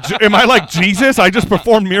 Am I like Jesus? I just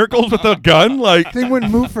performed miracles with a gun, like. Thing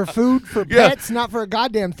wouldn't move for food, for Yeah. pets, not for a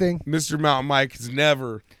goddamn thing. Mr. Mountain Mike is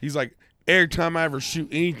never. He's like, every time I ever shoot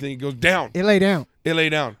anything, it goes down. It lay down, It lay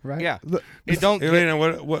down. right? Yeah. Look, It don't. It lay down.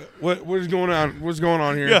 What is going on? What's going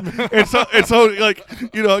on here? Yeah, and so like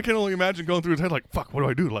I can only imagine going through his head like, fuck, what do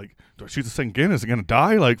I do? Like, do I shoot this thing again? Is it gonna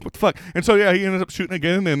die? Like, what the fuck? And so yeah, he ended up shooting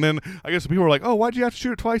again, and then I guess people were like, oh, why'd you have to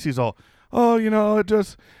shoot it twice? He's all, oh, it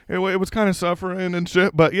was kind of suffering and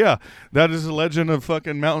shit. But yeah, that is the legend of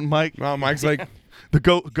fucking Mountain Mike, Mountain Mike's like, the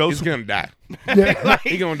ghost. he's gonna die. yeah.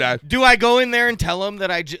 He's gonna die. Do I go in there and tell him that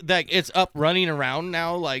that it's up running around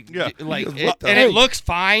now, like, Yeah. like, What it, the- and Hey. it looks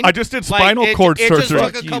fine? I just did Like, spinal cord it surgery. just took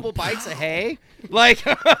Fuck a you. couple bites of hay, like.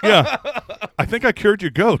 Yeah, I think I cured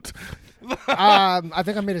your goat. I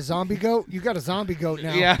think I made a zombie goat. You got a zombie goat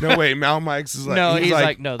now. Yeah. No way, Mountain Mike's is like, No, he's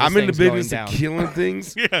like, no, this I'm in the thing's business going of down. killing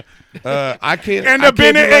things. Yeah, I can't. and I the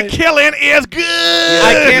can't be Bennett and killing is good.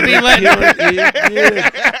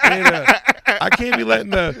 I can't be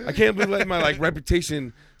letting. I can't be letting my like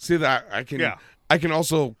reputation say that I can. Yeah. I can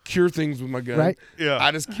also cure things with my gun. Right. Yeah.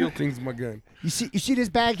 I just kill things with my gun. You see this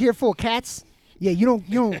bag here full of cats? Yeah, you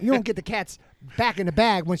don't get the cats back in the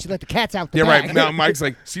bag once you let the cats out the Yeah, bag. right. Now Mike's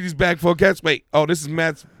like, see these bag full of cats? Wait, oh, this is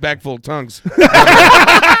Matt's bag full of tongues.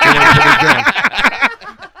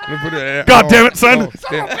 God damn it, son.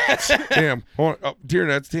 Damn. Hold on. Oh, deer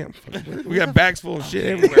nuts. Damn. We got bags full of shit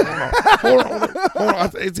everywhere. Hold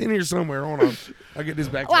on. It's in here somewhere. Hold on. I'll get this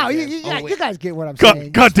back. Wow, full you, of you, gas. you guys get what I'm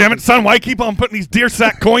saying. God damn it, son! Why keep on putting these deer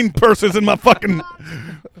sack coin purses in my fucking?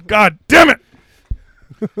 God damn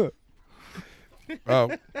it!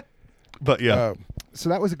 Oh, But yeah, So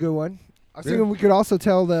that was a good one. I was thinking we could also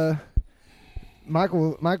tell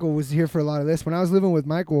Michael was here for a lot of this. When I was living with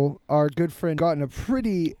Michael, our good friend got in a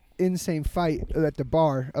pretty insane fight at the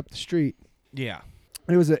bar up the street. Yeah.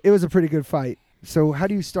 It was a pretty good fight. So how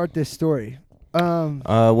do you start this story?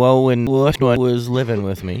 Well, when Bush was living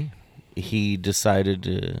with me, he decided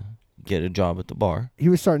to get a job at the bar. He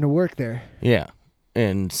was starting to work there. Yeah.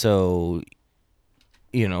 And so,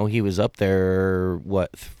 he was up there,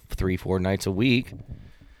 3-4 nights a week.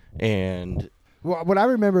 And Well, what I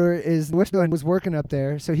remember is Wishbone was working up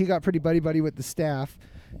there, so he got pretty buddy with the staff.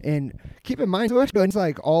 And keep in mind, Wishbone's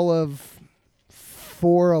like all of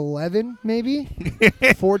 4'11", maybe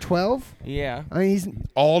 4'12". yeah. I mean, he's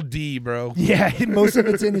all D, bro. yeah. Most of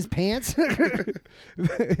it's in his pants.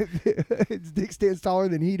 His dick stands taller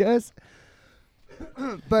than he does.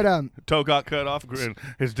 But toe got cut off, and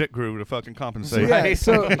his dick grew to fucking compensate. yeah.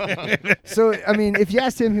 So I mean, if you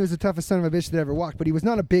asked him, he was the toughest son of a bitch that ever walked. But he was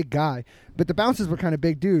not a big guy. But the bouncers were kind of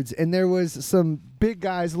big dudes, and there was some big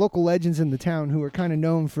guys, local legends in the town, who were kind of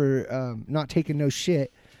known for not taking no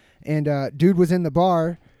shit. And dude was in the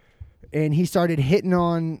bar, and he started hitting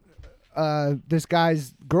on this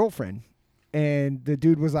guy's girlfriend. and the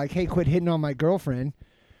dude was like, "Hey, quit hitting on my girlfriend,"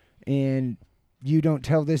 and you don't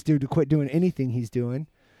tell this dude to quit doing anything he's doing.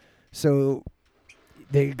 So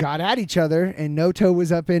they got at each other, and Noto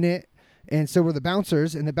was up in it, and so were the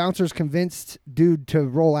bouncers, and the bouncers convinced dude to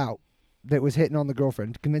roll out that was hitting on the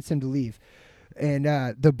girlfriend, convinced him to leave. And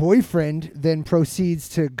the boyfriend then proceeds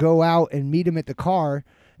to go out and meet him at the car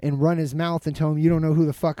and run his mouth and tell him, "You don't know who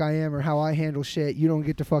the fuck I am or how I handle shit. You don't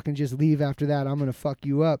get to fucking just leave after that. I'm going to fuck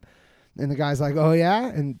you up." And the guy's like, "Oh, yeah?"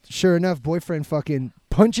 And sure enough, boyfriend fucking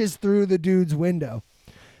punches through the dude's window.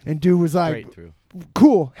 And dude was like, Straight through.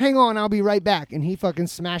 "Cool, hang on, I'll be right back." And he fucking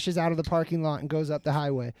smashes out of the parking lot and goes up the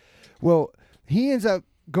highway. Well, he ends up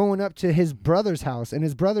going up to his brother's house, and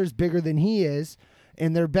his brother's bigger than he is.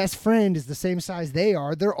 And their best friend is the same size they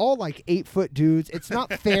are. They're all like 8-foot dudes. It's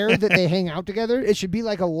not fair that they hang out together. It should be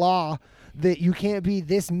like a law that you can't be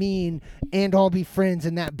this mean and all be friends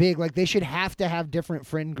and that big. Like they should have to have different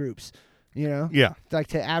friend groups, you know? Yeah. Like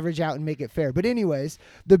to average out and make it fair. But anyways,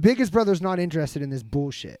 the biggest brother's not interested in this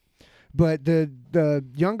bullshit. But the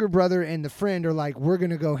younger brother and the friend are like, "We're going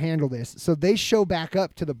to go handle this." So they show back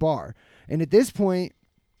up to the bar. And at this point,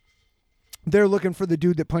 they're looking for the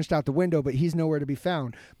dude that punched out the window, but he's nowhere to be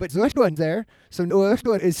found. But Zoshko's there, so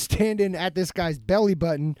Zoshko is standing at this guy's belly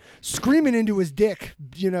button, screaming into his dick,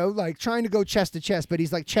 you know, like trying to go chest to chest, but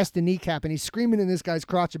he's like chest to kneecap, and he's screaming in this guy's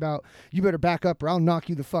crotch about, "You better back up or I'll knock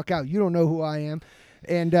you the fuck out. You don't know who I am."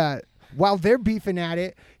 And while they're beefing at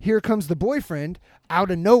it, here comes the boyfriend out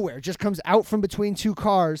of nowhere, just comes out from between two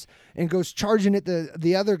cars and goes charging at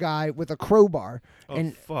the other guy with a crowbar. Oh,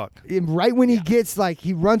 And fuck. and right when he gets, like,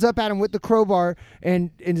 he runs up at him with the crowbar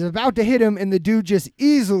and is about to hit him, and the dude just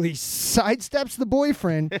easily sidesteps the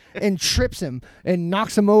boyfriend and trips him and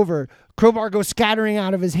knocks him over. Crowbar goes scattering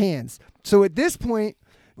out of his hands. So at this point,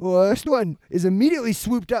 this one is immediately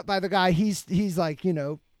swooped up by the guy he's like, you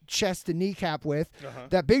know, chest to kneecap with.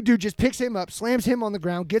 That big dude just picks him up, slams him on the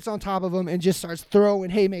ground, gets on top of him, and just starts throwing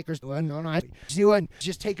haymakers.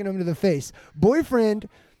 Just taking him to the face. Boyfriend,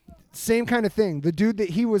 same kind of thing. The dude that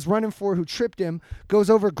he was running for who tripped him goes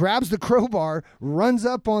over, grabs the crowbar, runs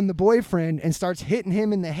up on the boyfriend, and starts hitting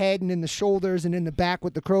him in the head and in the shoulders and in the back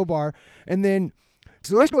with the crowbar. And then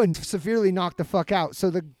severely knocked the fuck out. So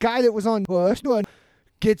the guy that was on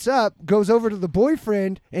gets up, goes over to the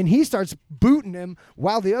boyfriend, and he starts booting him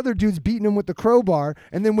while the other dude's beating him with the crowbar.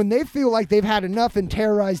 And then when they feel like they've had enough and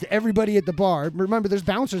terrorized everybody at the bar, remember there's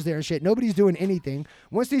bouncers there and shit, nobody's doing anything.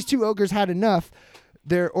 Once these two ogres had enough,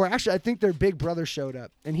 I think their big brother showed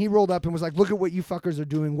up, and he rolled up and was like, "Look at what you fuckers are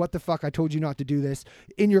doing. What the fuck? I told you not to do this.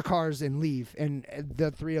 In your cars and leave." And the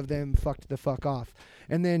three of them fucked the fuck off.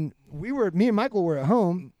 And then me and Michael were at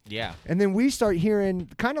home. Yeah. And then we start hearing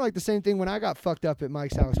kind of like the same thing when I got fucked up at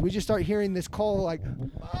Mike's house. We just start hearing this call like,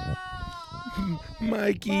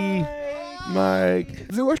 Mikey, Mike.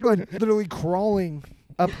 so we're going literally crawling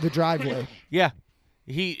up the driveway. Yeah.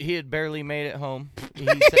 He had barely made it home.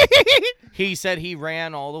 He said he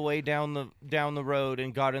ran all the way down the road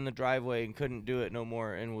and got in the driveway and couldn't do it no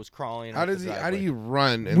more and was crawling. How up the does he? How do driveway. you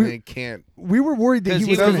run and they can't? We were worried that 'Cause he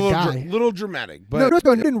he was That going was to a little, die. little dramatic, but No,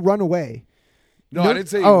 he didn't run away. no, I didn't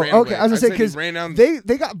say he Oh, ran okay. away. I was said gonna say he because ran down.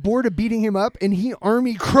 they got bored of beating him up, and he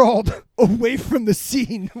army crawled away from the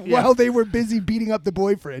scene while they were busy beating up the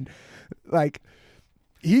boyfriend. Like,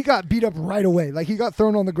 he got beat up right away. Like, he got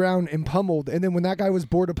thrown on the ground and pummeled, and then when that guy was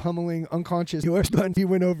bored of pummeling, unconscious, he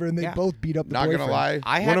went over and they both beat up the Not boyfriend. gonna lie,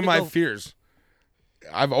 I had one of to my go- fears.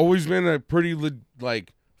 I've always been a pretty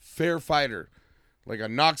fair fighter. Like I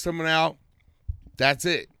knock someone out, that's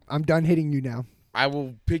it. I'm done hitting you now. I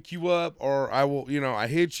will pick you up, or I will, I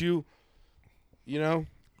hit you.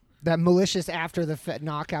 That malicious after the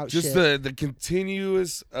knockout Just shit. the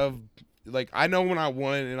continuous of I know when I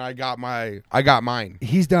won and I got mine.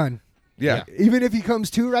 He's done. Yeah, Even if he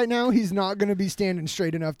comes to right now, he's not going to be standing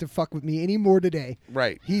straight enough to fuck with me anymore today.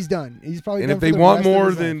 right. He's done. He's probably And done if for they the want rest of more,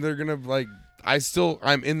 his then life. they're gonna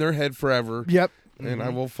I'm in their head forever. Yep. And I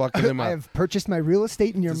will fuck them I up. have purchased my real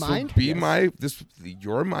estate in your This will mind. be Yes.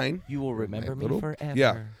 you're mine. You will remember me little- forever.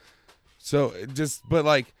 yeah. So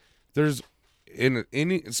there's in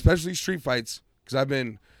any, especially street fights, because I've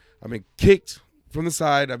been kicked from the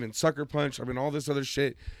side, I've been sucker punched, I've been all this other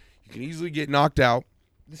shit. You can easily get knocked out.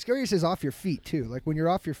 The scariest is off your feet too. Like when you're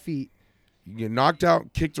off your feet. You get knocked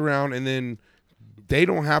out, kicked around, and then they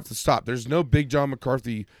don't have to stop. There's no Big John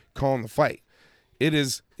McCarthy calling the fight. It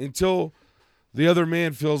is until the other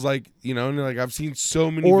man feels like, and I've seen so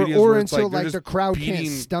many videos Or where it's until they're like the just crowd can't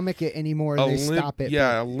beating stomach it anymore a and they limp, stop it.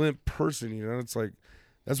 yeah, a limp person. It's like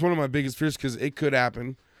that's one of my biggest fears because it could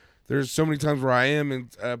happen. There's so many times where I am in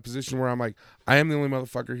a position where I'm like, I am the only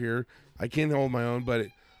motherfucker here. I can't hold my own, but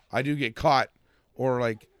I do get caught or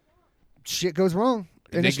like Shit goes wrong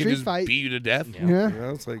in they a can street just fight. beat you to death. Yeah. Yeah. You know,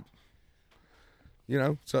 it's like,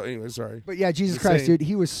 so anyway, sorry. But yeah, Jesus Just Christ, saying. dude,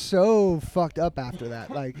 he was so fucked up after that.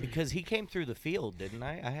 Like, Because he came through the field, didn't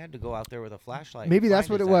I? I had to go out there with a flashlight. maybe and that's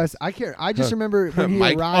find what it his was. ass. I can't. I just remember when he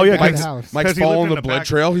Mike- arrived Oh, yeah, at Mike's, the house. Mike's 'Cause he lived following in the the blood back-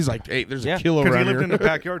 trail. He's like, hey, there's Yeah. a killer Because he around lived here. in the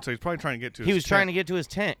backyard, so he's probably trying to get to. He his was trying to tent. get to his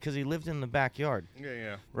tent because he lived in the backyard. Yeah,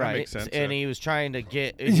 that Right. makes sense. And he was trying to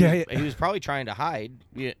get. Yeah, He was probably trying to hide,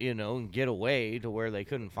 and get away to where they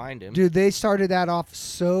couldn't find him. Dude, they started that off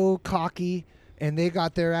so cocky, and they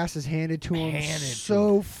got their asses handed to them Handed to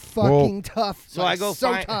so fucking tough. So Like, I go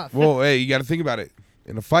so find- tough. Well, hey, you got to think about it.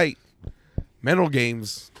 In a fight, mental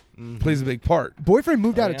games plays a big part. Boyfriend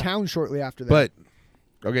moved out of yeah. town shortly after that.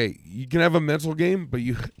 But okay, you can have a mental game, but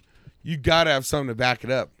you got to have something to back it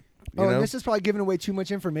up. You know? and this is probably giving away too much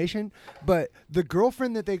information, but the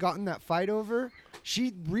girlfriend that they got in that fight over,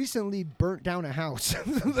 she recently burnt down a house.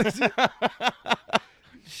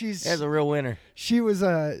 She's As a real winner. she's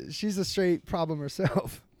a straight problem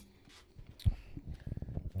herself.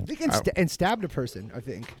 I think and stabbed a person. I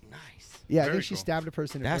think. Nice. Yeah, I Very think she cool. stabbed a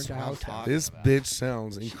person and That's burnt a what I'm house down. talking This about. bitch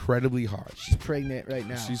sounds incredibly hot. She's pregnant right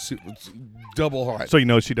now. She's double hot. So you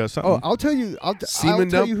know she does something. Oh, I'll tell you. I'll Semen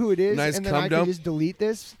tell dump? you who it is, Nice and then cum I can dump? just delete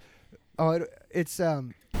this. Oh, it's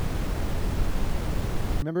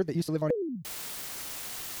Remember that used to live on.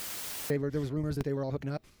 There was rumors that they were all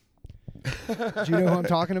hooking up. Do you know who I'm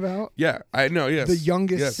talking about? Yeah, I know. Yes, The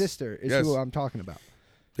youngest Yes. sister is Yes. who I'm talking about.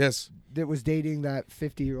 Yes, That was dating that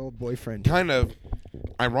 50-year-old boyfriend. kind of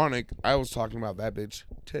ironic. I was talking about that bitch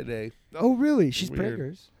today. Oh, really? She's Weird.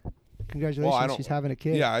 preggers. Congratulations, Well, I don't- she's having a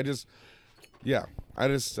kid. Yeah, I just,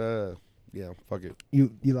 fuck it.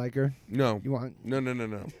 You like her? No, You want? no.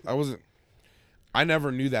 I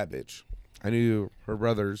never knew that bitch. I knew her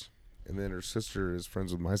brothers, and then her sister is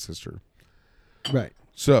friends with my sister. Right.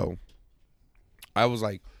 So, I was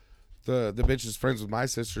like, the bitch is friends with my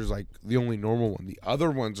sister is like the only normal one. The other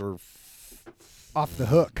ones are Off the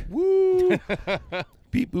hook. woo.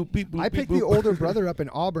 Beep boop beep boop. I beep, picked the boop. older brother up in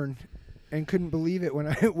Auburn, and couldn't believe it when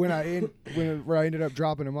I ended up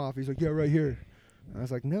dropping him off. He's like, "Yeah, right here." I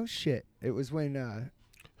was like, "No shit." It was when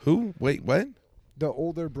Who? Wait, what? the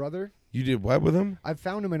older brother. You did what with him? I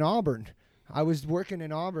found him in Auburn. I was working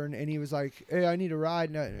in Auburn, and he was like, "Hey, I need a ride."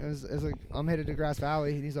 And I was like, "I'm headed to Grass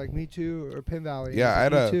Valley," and he's like, "Me too," or Penn Valley. Yeah, I I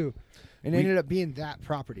was like, had "Me a- too." And it we- ended up being that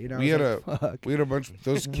property. And I We was had like, "Fuck." We had a bunch of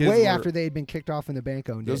those kids. Way were- after they had been kicked off in the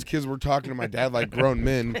Banco. those kids were talking to my dad like grown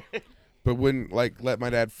men, but wouldn't like let my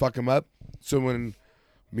dad fuck him up. So when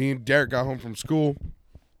me and Derek got home from school,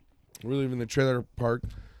 we're leaving the trailer park.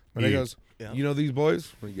 My dad Yeah. goes, Yeah. "You know these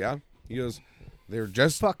boys?" I'm like, yeah. He goes, "They're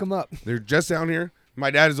just Fuck him up. they're just down here."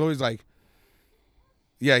 My dad is always like,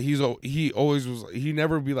 "Yeah." He always was. He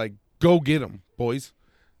never be like, "Go get them, boys."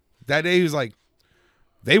 That day he was like,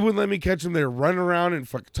 they wouldn't let me catch them. They were running around and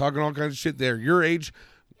fucking talking all kinds of shit. They're your age.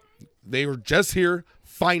 They were just here.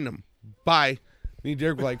 Find them. Bye. Me and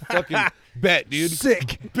Derek were like, fucking bet, dude.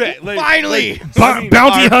 Sick. Bet. Like, Finally! like,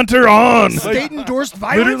 Bounty hunter on. State endorsed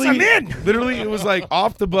violence. I'm in. Literally, it was like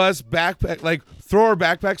off the bus, backpack, like throw our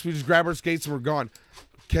backpacks. We just grab our skates and we're gone.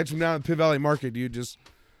 Catch them down at Pitt Valley Market, dude.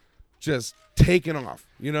 Just taking off.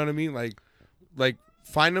 You know what I mean? Like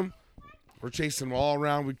find them. We're chasing them all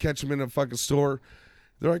around. We'd catch them in a fucking store.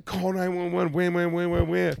 They're like, call 911.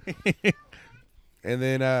 Wham. And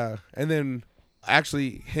then actually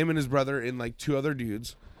him and his brother and like two other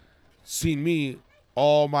dudes seen me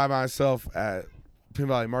all by myself at Pin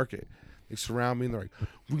Valley Market. They surround me and they're like,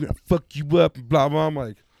 we're gonna fuck you up and blah blah. I'm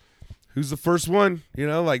like, who's the first one? You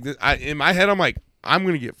know, like in my head I'm like, I'm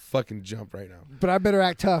gonna get fucking jumped right now. But I better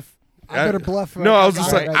act tough. I better bluff. No, I was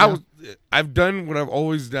just got it like, right now. I've done what I've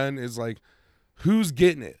always done is like, who's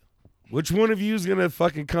getting it? Which one of you is gonna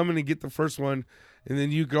fucking come in and get the first one, and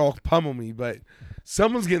then you can all pummel me? But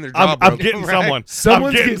someone's getting their job. I'm bro. getting Right. someone.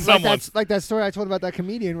 Someone's I'm getting getting- someone. Like that story I told about that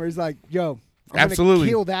comedian where he's like, "Yo, I'm Absolutely.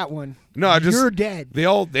 gonna kill that one. No, I just You're dead." They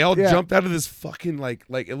all Yeah. jumped out of this fucking like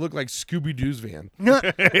it looked like Scooby Doo's van. No,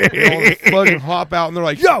 They all fucking hop out and they're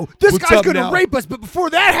like, yo, this "What's guy's up gonna now? rape us, but before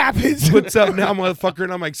that happens, What's up now, motherfucker?"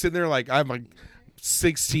 And I'm like sitting there like I'm like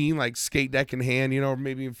 16, like skate deck in hand, you know, or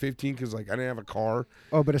maybe 15 because like I didn't have a car.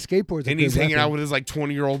 oh, but a skateboard's a And good he's hanging weapon. out with his like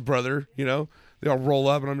 20-year-old brother, you know. They all roll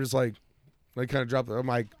up and I'm just like kind of drop. I'm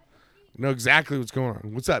like, know exactly what's going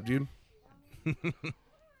on. What's up, dude? You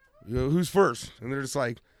know, who's first? And they're just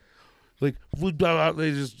like they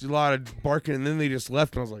just a lot of barking, and then they just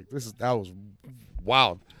left. And I was like, that was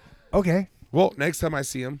wild. Okay, Well, next time I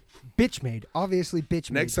see him, bitch made. Obviously,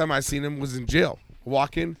 bitch made. next time I seen him was in jail.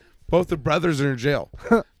 Walk in, Both the brothers are in jail.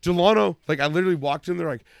 Delano, like I literally walked in there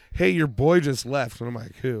like, hey, your boy just left. And I'm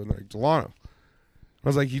like, who? And they're like, Delano. I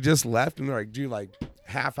was like, he just left? And they're like, dude, like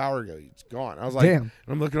half hour ago, he's gone. I was like, Damn. and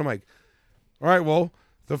I'm looking, I'm like, all right, well,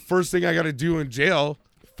 the first thing I got to do in jail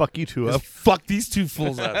Fuck you two is up. fuck these two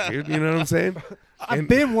fools up, dude. You know what I'm saying? I've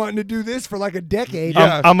been wanting to do this for like a decade.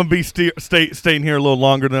 Yeah. I'm gonna be staying here a little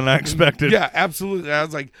longer than I expected. Yeah, absolutely. I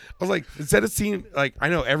was like, instead of seeing, like, I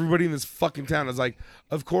know everybody in this fucking town is like,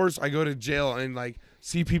 of course I go to jail and like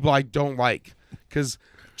see people I don't like because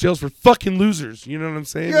jail's for fucking losers. You know what I'm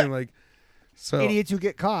saying? Yeah. And like, so Idiots who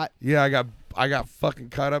get caught. yeah, I got fucking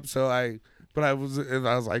caught up. So I was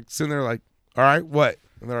like sitting there like, all right, what?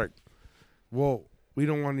 And they're like, well, we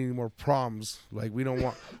don't want any more problems. Like we don't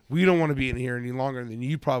want to be in here any longer than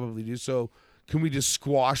you probably do. So can we just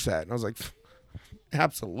squash that? And I was like,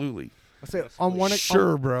 absolutely. I say on one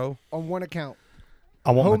Sure, bro. on one account,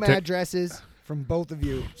 I want home my addresses from both of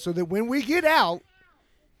you, so that when we get out,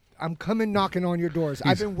 I'm coming knocking on your doors.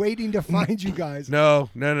 I've been waiting to find you guys. No.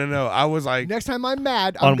 I was like, Next time I'm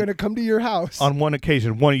mad, I'm On- gonna come to your house. On one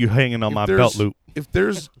occasion, one of you hanging on if my there's- belt loop. If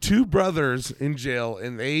there's two brothers in jail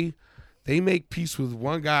and they make peace with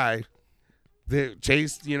one guy that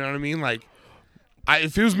chased, you know what I mean? Like,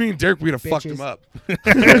 if it was me and Derek, we'd have fucked him Bitches. up. You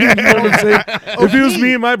know what I'm saying? If it was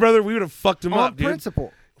me and my brother, we would have fucked him on up, dude.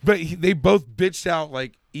 principle. But they both bitched out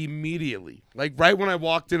like immediately. Like right when I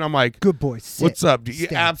walked in, I'm like, Good boy. Sit. "What's up, dude?" Yeah,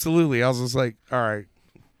 Stay. absolutely. I was just like, "All right,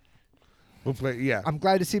 we'll play." Yeah, I'm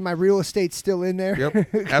glad to see my real estate still in there.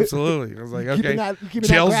 yep, absolutely. I was like, Keeping "Okay, that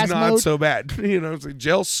jail's grass not mode. so bad." You know, it's like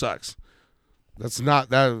jail sucks. That's not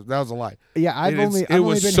that. That was a lie. Yeah, I've only It been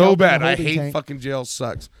was held so in a bad. I holding hate tank. fucking jail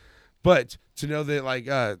sucks. But to know that like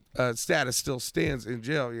status still stands in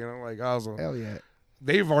jail, you know, like I was. Hell yeah.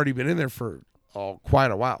 They've already been in there for quite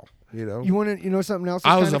a while. You know, You want to? You know something else?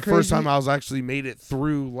 I was kinda the first crazy? time I was actually made it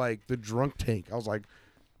through like the drunk tank. I was like,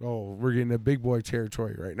 oh, we're getting a big boy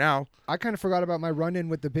territory right now. I kind of forgot about my run-in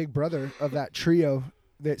with the big brother of that trio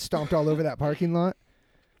that stomped all over that parking lot.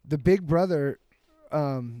 The big brother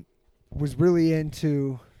was really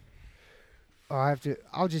into.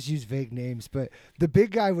 I'll just use vague names, but the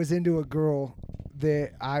big guy was into a girl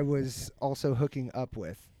that I was also hooking up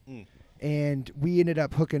with, and we ended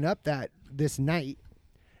up hooking up this night,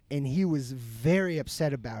 and he was very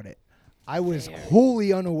upset about it. I was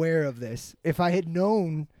wholly unaware of this. If I had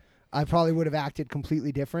known, I probably would have acted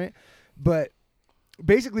completely different. But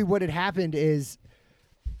basically what had happened is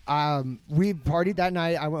we partied that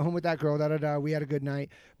night. I went home with that girl. We had a good night.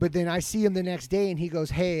 But then I see him the next day, and he goes,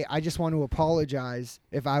 hey, I just want to apologize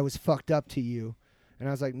if I was fucked up to you. And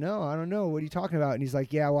I was like, no, I don't know. What are you talking about? And he's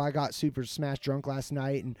like, yeah, well, I got super smashed drunk last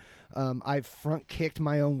night, and I front kicked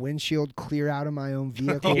my own windshield clear out of my own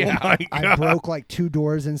vehicle. I broke like 2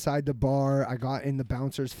 doors inside the bar. I got in the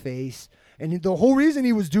bouncer's face. And the whole reason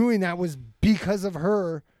he was doing that was because of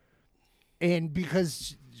her and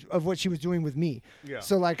because of what she was doing with me. Yeah.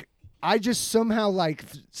 So, like, I just somehow, like,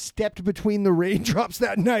 stepped between the raindrops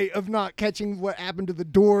that night of not catching what happened to the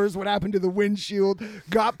doors, what happened to the windshield,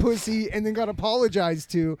 got pussy, and then got apologized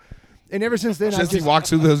to. And ever since then, Jesse walks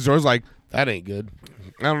through those doors like, that ain't good.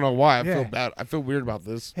 I don't know why. I Yeah. feel bad. I feel weird about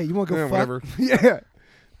this. hey, you want to go fuck? Whatever. Yeah.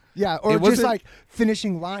 Yeah, or It just wasn't- like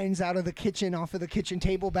finishing lines out of the kitchen off of the kitchen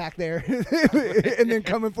table back there and then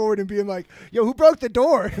coming forward and being like, yo, who broke the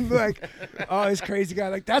door? And be like, oh, this crazy guy.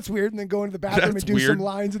 Like, that's weird. And then go into the bathroom That's and do some weird.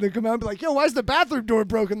 lines and then come out and be like, yo, why is the bathroom door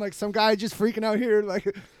broken? Like some guy just freaking out here. Like,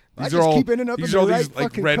 I These just are all, keep ending up in these the are all right these like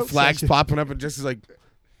fucking red coat flags section. popping up, and Jesse's like,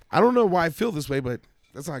 I don't know why I feel this way, but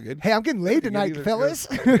that's not good. Hey, I'm getting laid tonight, either. fellas.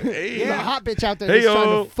 Hey. There's a hot bitch out there Hey, that's trying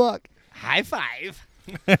yo. to fuck. High five.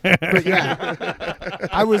 But yeah,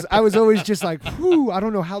 I was always just like, whew, I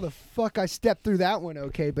don't know how the fuck I stepped through that one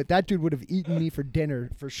okay, but that dude would have eaten me for dinner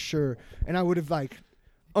for sure. And I would have like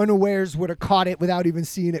unawares would have caught it without even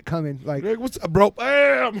seeing it coming. Like You're like, what's up, bro?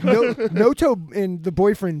 Bam! Noto and the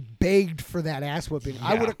boyfriend begged for that ass whooping.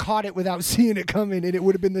 I would have caught it without seeing it coming, and it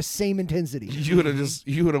would have been the same intensity. You would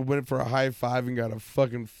have went for a high five and got a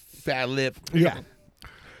fucking fat lip. Yeah.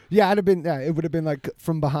 Yeah, I'd have been. It would have been like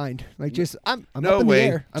from behind, like just I'm No up in way. the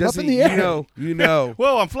air. I'm Jesse, up in the air. You know,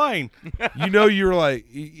 Whoa, I'm flying. you were like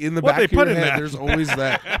in the What back they of your put in head. that? There's always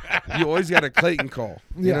that. You always got a Clayton call.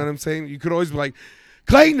 You Yeah. know what I'm saying? You could always be like,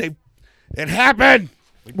 Clayton, it happened.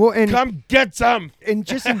 Well, and Come get some.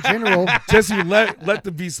 just in general. Jesse, let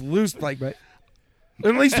the beast loose. Like, Right.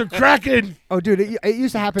 at least they're cracking. Oh, dude, it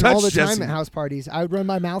used to happen Touch all the time Jesse. at house parties. I would run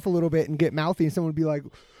my mouth a little bit and get mouthy, and someone would be like,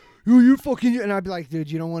 you fucking, and I'd be like,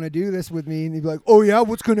 dude, you don't want to do this with me. And he'd be like, oh, yeah,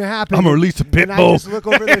 what's going to happen? I'm gonna release a pit And I'd bull. just look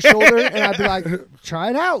over their shoulder, and I'd be like,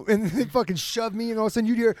 try it out. And they'd fucking shove me, and all of a sudden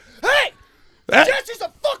you'd hear, hey! Jesse's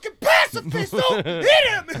a fucking pacifist. Don't hit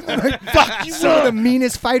him. Like, fuck you. Some of the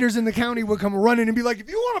meanest fighters in the county would come running and be like, if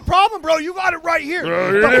you want a problem, bro, you got it right here.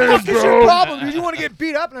 Bro, What it the fuck is, is your bro. problem? Dude, you want to get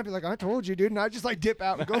beat up? And I'd be like, I told you, dude. And I'd just like dip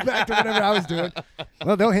out and go back to whatever I was doing.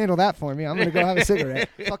 Well, they'll handle that for me. I'm going to go have a cigarette.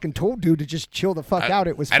 Fucking told dude to just chill the fuck out.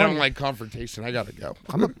 It was I funny. don't like confrontation. I gotta go.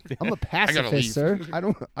 I'm a leave. pacifist, sir.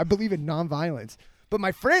 I believe in nonviolence. But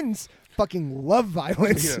my friends fucking love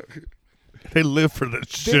violence. Yeah. They live for this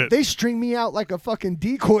shit. They string me out like a fucking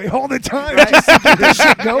decoy all the time just to get this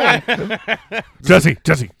shit going.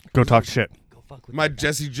 Jesse, go talk shit. Go fuck with My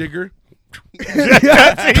Jesse Jigger.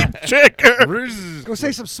 Jesse Chicker. Go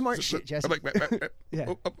say some smart shit, Jesse. I'm like,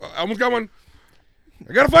 Yeah. I almost got one.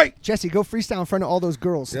 I gotta fight. Jesse, go freestyle in front of all those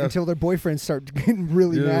girls Yeah. until their boyfriends start getting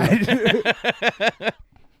really Yeah. mad.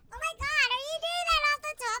 Oh my god, are you doing that off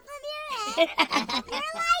the top of your head?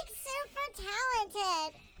 You're like super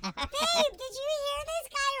talented. Babe, did you hear this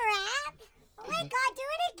guy rap? Oh my god, do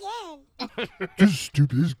it again. This is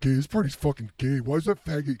stupid. This is gay. This party's fucking gay. Why does that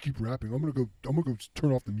faggot keep rapping? I'm gonna go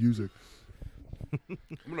turn off the music. I'm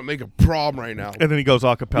gonna make a problem right now. And then he goes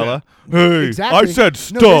a cappella. Hey, Exactly. I said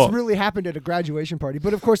No, stop. this really happened at a graduation party.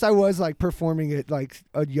 But of course, I was like performing at like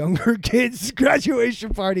a younger kid's graduation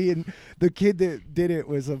party, and the kid that did it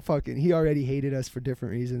was a fucking. He already hated us for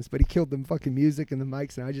different reasons, but he killed the fucking music and the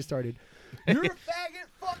mics, and I just started. You're a faggot.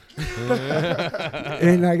 Fuck you.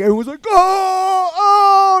 And like it was like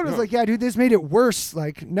oh, and it was like yeah, dude, this made it worse.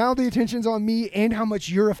 Like now the attention's on me and how much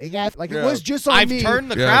you're a faggot. Like it Yeah. was just on I've me.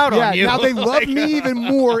 turned the Yeah. crowd Yeah, on you. now they love Like, me even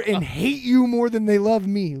more and hate you more than they love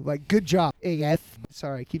me. Like, good job. AF.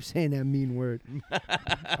 Sorry, I keep saying that mean word.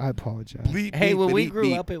 I apologize. Bleep, Hey, bleep, when we bleep, grew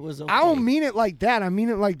bleep. up, it was okay. I don't mean it like that. I mean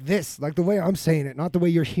it like this, like the way I'm saying it, not the way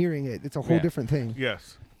you're hearing it. It's a whole Yeah. different thing.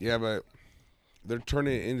 Yes. Yeah, but they're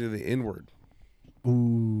turning it into the N word.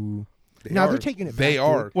 Ooh. They Now are. they're taking it They back,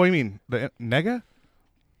 are. What do you mean? The nega?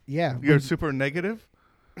 Yeah. You're super negative?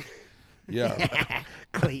 Yeah.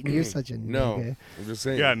 Clayton, you're such a No. nigga. I'm just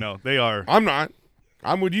saying. Yeah, no, they are. I'm not.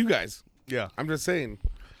 I'm with you guys. Yeah. I'm just saying.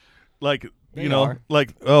 Like, They you know, are.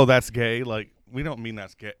 like, oh, that's gay. Like, we don't mean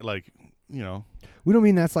that's gay. Like, you know. We don't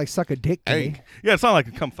mean that's like suck a dick Hey, gay. Yeah, it's not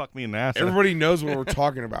like come fuck me in the ass. everybody knows what we're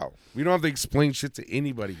talking about. We don't have to explain shit to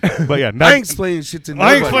anybody. But yeah, I ain't explaining shit to I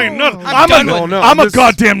nobody. ain't explaining nothing. I'm done with- No, I'm a this-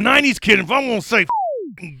 goddamn 90s kid. If I won't say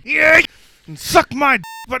yeah, and suck my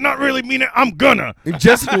but not really mean it, I'm gonna. And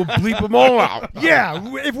Jessica will bleep them all out. Yeah,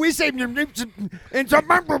 if we say and beep,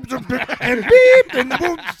 and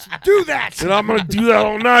we'll do that. And I'm going to do that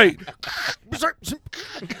all night.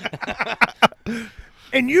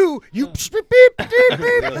 And you beep, beep,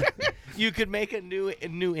 beep. You could make a new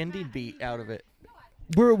indie beat out of it.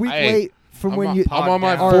 We're a week Hey, late from when you I'm on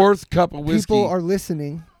my Our fourth cup of whiskey. people are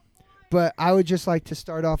listening, but I would just like to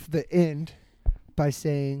start off the end by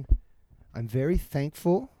saying I'm very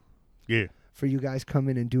thankful Yeah. for you guys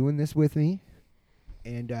coming and doing this with me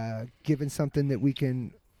and giving something that we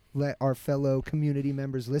can let our fellow community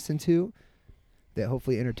members listen to that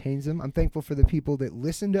hopefully entertains them. I'm thankful for the people that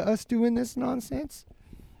listen to us doing this nonsense.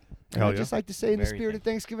 And Hell I'd yeah. just like to say in the Very spirit of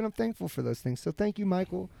Thanksgiving, I'm thankful for those things. So thank you,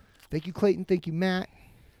 Michael. Thank you, Clayton. Thank you, Matt.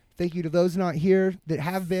 Thank you to those not here that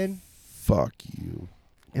have been. Fuck you.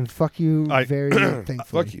 And fuck you very thankfully.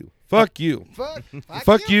 Fuck you. Fuck you.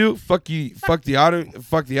 Fuck you. Fuck you. Fuck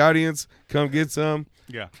the audience. Come get some.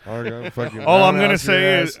 Yeah. Fuck you. All I'm gonna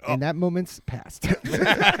say is And that moment's passed.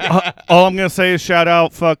 all I'm gonna say is shout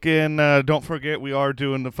out fucking don't forget we are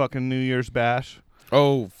doing the fucking New Year's bash.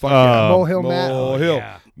 Oh, fuck yeah. Molehill Matt. Molehill.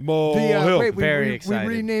 yeah. Molehill. Wait, Very we excited.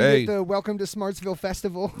 renamed Hey. it the Welcome to Smartsville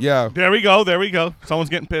Festival. Yeah. There we go. Someone's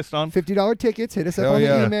getting pissed on. $50 tickets. Hit us up Hell on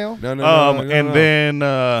yeah. the email. No, And then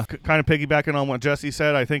kind of piggybacking on what Jesse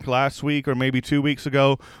said, I think last week or maybe 2 weeks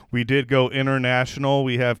ago, we did go international.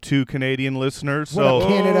 We have 2 Canadian listeners. What So up,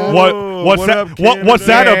 Canada? what's What that? up, What's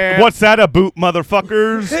that? Canada? What's that? A boot,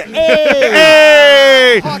 motherfuckers? Hey!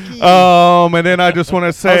 Hey! Hockey. And then I just want to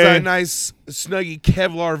how's say, that nice snuggy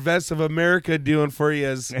Kevlar vest of America doing for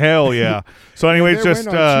you? hell yeah. So, anyways, There just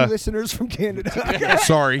went our 2 listeners from Canada.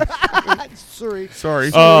 Sorry.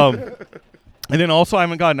 Sorry. and then also I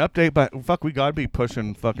haven't got an update, but fuck, we gotta be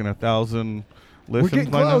pushing fucking 1,000 We're listens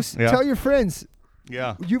getting by now. close. Yeah. Tell your friends.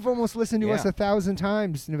 Yeah. You've almost listened to us Yeah. 1,000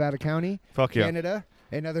 times, Nevada County, Fuck yeah. Canada,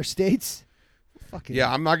 and other states. Fucking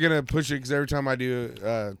Yeah, I'm not going to push it because every time I do,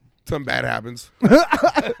 something bad happens.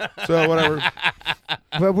 So, whatever.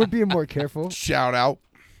 But we're being more careful. Shout out.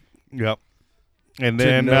 Yep. And To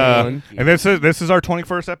then no one. and this is our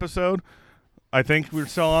 21st episode. I think we're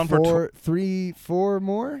still on for 4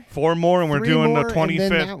 more. 4 more, and we're 3 doing more, the and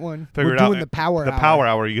then 25th. that one. Figure We're it out. doing the power The hour. power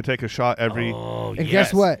hour. You can take a shot every. Oh, And yes.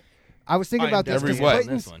 guess what? I was thinking I'm about this. Every 'cause what?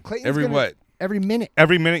 Clayton's This one. Clayton's Every gonna- what? every minute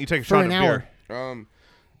Every minute you take a for shot an of hour. beer. And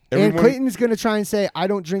Everyone, Clayton's gonna try and say, "I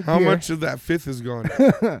don't drink how beer." much of that fifth is gone?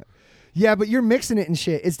 Yeah, but you're mixing it and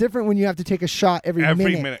shit. It's different when you have to take a shot every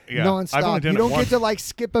minute, yeah. I've only nonstop. done You it don't get once. to like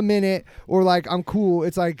skip a minute or like I'm cool.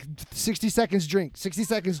 It's like 60 seconds drink, 60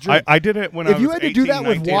 seconds drink. I did it when I If was you had to do 18, that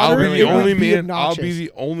with 19. water, I'll be it the would only be man. I'll obnoxious. be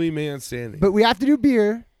the only man standing. But we have to do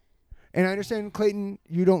beer, and I understand, Clayton,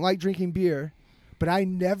 you don't like drinking beer, but I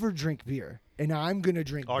never drink beer, and I'm gonna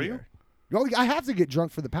drink Are beer. Oh, I have to get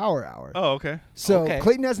drunk for the power hour. Oh, okay. So Okay.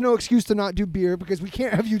 Clayton has no excuse to not do beer because we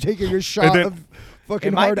can't have you taking your shot then- of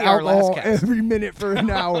fucking It might hard be our last alcohol cast. every minute for an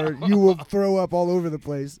hour. You will throw up all over the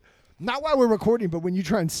place. Not while we're recording, but when you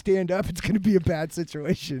try and stand up, it's going to be a bad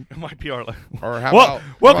situation. It might be our. or how Well, about,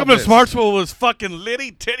 welcome to this? Smartsville was fucking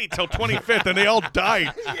litty titty till 25th, and they all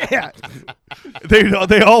died. Yeah,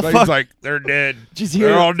 They all He's fucked. like, they're dead. just They're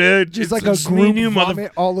here, all dead. just It's like a me and group you,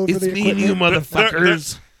 vomit all over It's the me and you, equipment.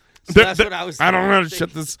 motherfuckers. So that's what I was. I don't know how to thinking.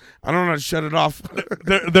 shut this. I don't know how to shut it off.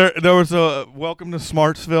 There was a welcome to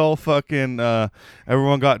Smartsville. Fucking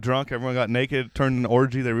everyone got drunk. Everyone got naked. Turned an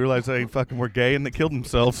orgy. They realized they fucking were gay and they killed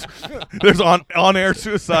themselves. There's on air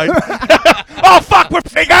suicide. Oh fuck! We're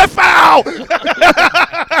figure foul.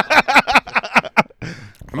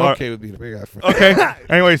 I'm All right. okay with being a big ass friend. Okay.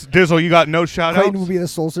 Anyways, Dizzle, you got no shout Clayton will outs. be the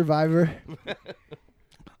sole survivor.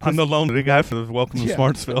 I'm the lonely guy for the welcome to Yeah.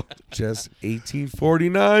 Smartsville. Just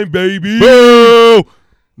 1849, baby. Boo!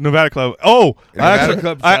 Nevada Club. Oh, Nevada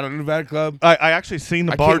Club. I, Shout out Nevada Club. I actually seen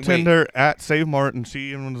the I can't bartender at Save Mart, and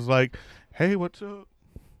she even was like, "Hey, what's up?"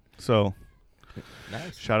 So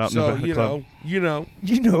Nice. shout out So Nevada Club. you know,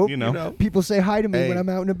 You know. people say hi to me Hey. when I'm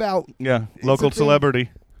out and about. Yeah, local a thing. celebrity.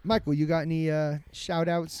 Michael, you got any shout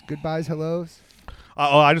outs, goodbyes, hellos?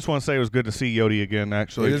 I just want to say it was good to see Yodi again.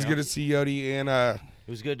 Actually, it is good to see Yodi and It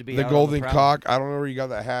was good to be the out on golden prowl, cock. I don't know where you got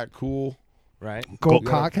that hat. Cool. right? Gold Yeah.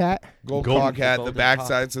 cock hat. Gold Golden- cock hat. The golden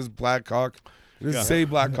backside says black cock. It doesn't Yeah. say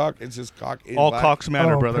black cock. It's just cock. In all black. cocks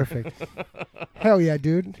matter, oh, brother. perfect. Hell yeah,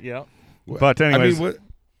 dude. Yeah. But anyways, I mean,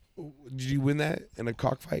 what did you win that in a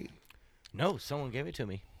cockfight? No, someone gave it to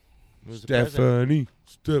me. It was the present. Stephanie.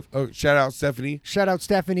 Oh, shout out Stephanie Shout out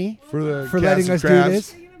Stephanie for the for cast letting of us do crabs.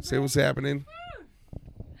 this. Say what's happening.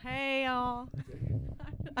 Hey y'all.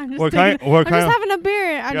 I'm just, What taking- kind- what I'm kind just of- having a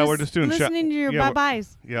beer. I'm Yeah, we're just doing shou- listening to your yeah, we're-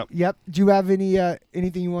 bye-byes. yep. Yep. Do you have any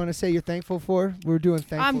anything you want to say you're thankful for? We're doing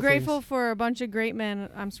thankful. I'm grateful things. for a bunch of great men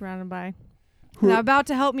I'm surrounded by. Who- They're about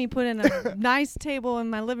to help me put in a nice table in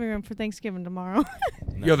my living room for Thanksgiving tomorrow.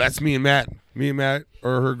 Yo, that's me and Matt. Me and Matt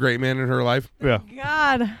are her great man in her life. Yeah.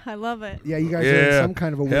 God, I love it. Yeah, you guys are in Yeah. some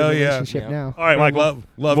kind of a weird Hell yeah. relationship Yeah. now. All right, Michael.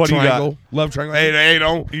 Love what do you got? triangle. Love triangle. Hey,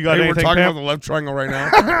 don't. You got hey, we're anything, talking Pam? about the love triangle right now.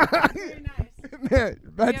 Very nice. Man,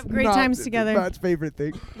 that's have great not times together. Matt's favorite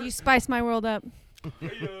thing. You spice my world up.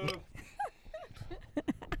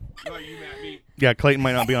 Yeah, Clayton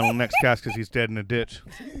might not be on the next cast because he's dead in a ditch.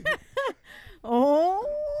 Oh,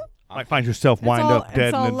 Might find yourself it's wind all, up dead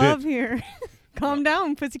it's all in a love ditch. here. Calm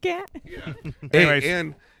down, pussycat. Anyways. Hey,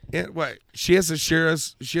 and what? She has to share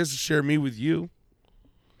us. She has to share me with you.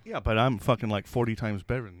 Yeah, but I'm fucking like 40 times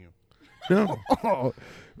better than you. No. Oh,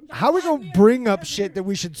 how are we gonna bring up shit that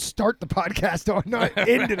we should start the podcast on, not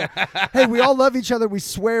end it? Hey, we all love each other. We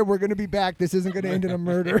swear we're gonna be back. This isn't gonna end in a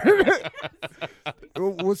murder.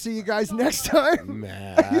 We'll see you guys next time.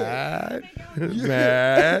 Matt.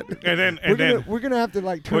 Matt. And then We're gonna have to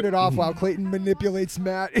like turn What- it off while Clayton manipulates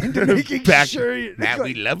Matt into making Back. sure. Matt, like,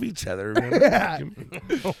 we love each other. Yeah.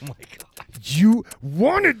 Oh my god. You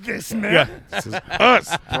wanted this, man. yeah, This is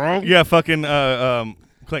us, bro. yeah, fucking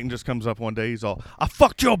Clayton just comes up one day. He's all, "I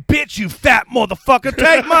fucked your bitch, you fat motherfucker.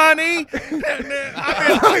 Take money."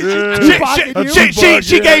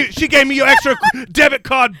 She gave me your extra debit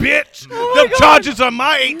card, bitch. my The God. charges on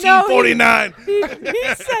my 1849. He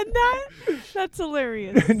said that? That's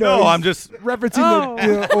hilarious. No, I'm just. referencing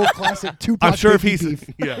the old classic Tupac. I'm sure if Biggie he's. beef.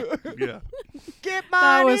 Yeah. Get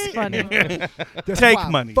That was funny. That's Take why I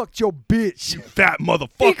money. Fucked your bitch. Fat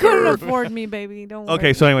He couldn't motherfucker. afford me, baby. Don't worry.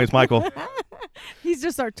 Okay, so anyways, Michael. He's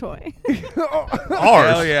just our toy. Hell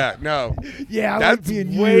Ours. yeah. No. Yeah, I like That's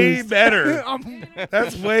being way used. better.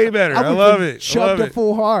 That's way better. I would've love been it. I Shoved love a it.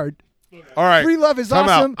 full hard. All right. Free love is Time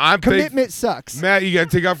out. awesome. I'm Commitment sucks. Matt, you got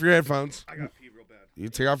to take off your headphones. I got pee real bad. You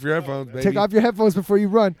take off your headphones, baby. Take off your headphones before you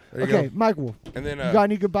run. There you Okay, go. Michael, And then, you got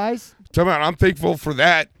any goodbyes? time out. I'm thankful for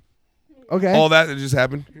that. Okay. All that just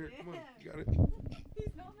happened. Here, come on. You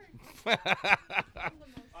got it.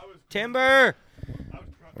 Timber.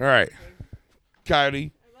 All right.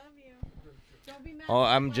 Coyote. Oh,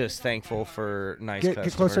 I'm just thankful for nice Get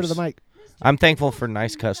customers. closer to the mic. I'm thankful for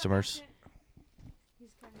nice customers.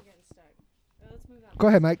 Go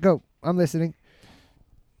ahead, Mike. Go. I'm listening.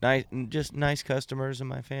 just nice customers in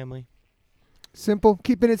my family. Simple,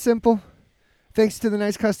 keeping it simple. Thanks to the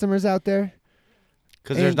nice customers out there.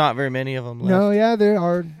 Because there's And- not very many of them left. No, yeah, there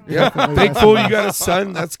are. Yeah, definitely thankful less. you got a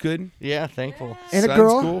son. That's good. Yeah, thankful. And a Son's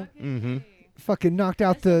girl. Cool. Mm-hmm. Fucking knocked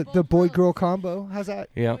out the boy-girl combo. How's that?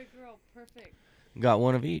 Yeah, Boy, girl, perfect. got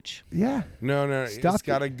one of each. Yeah. No, Stop it's it.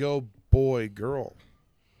 got to go boy, girl.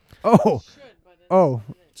 Oh. Oh,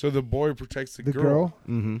 So the boy protects the, the girl.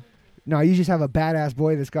 Mm-hmm. No, you just have a badass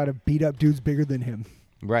boy that's got to beat up dudes bigger than him.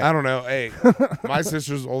 Right. I don't know. Hey, my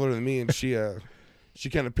sister's older than me, and she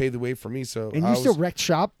kind of paved the way for me. So And I you was, still wrecked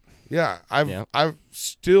shop. yeah, Yeah. I've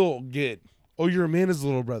still get. Oh, you're Amanda's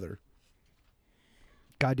little brother.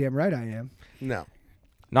 Goddamn right I am. No,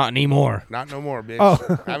 Not anymore. not no more, bitch. Oh.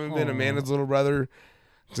 I haven't been Amanda's little brother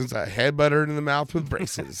since I headbutted her in the mouth with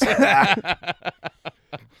braces.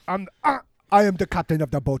 I am the captain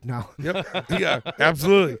of the boat now. Yep. Yeah,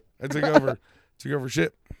 absolutely. I took over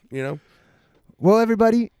shit, you know? Well,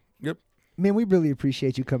 everybody. Yep. Man, we really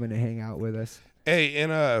appreciate you coming to hang out with us. Hey,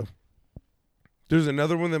 and there's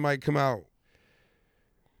another one that might come out.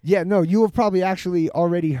 Yeah, no, you have probably actually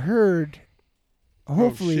already heard.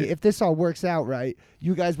 Hopefully, shit. if this all works out right,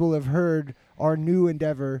 you guys will have heard our new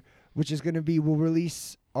endeavor, which is going to be we'll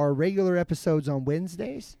release our regular episodes on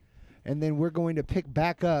Wednesdays, and then we're going to pick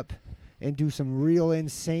back up and do some real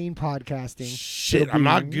insane podcasting. Shit, It'll I'm be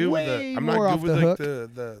not good with way the I'm more not off good with the like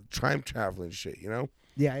hook. the time traveling shit, you know?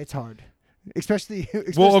 Yeah, it's hard, especially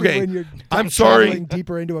okay. when you're I'm sorry. traveling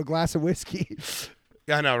deeper into a glass of whiskey.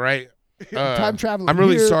 Yeah, I know, right? Time traveling. I'm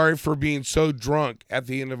really here. sorry for being so drunk at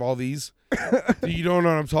the end of all these that you don't know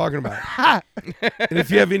what I'm talking about. And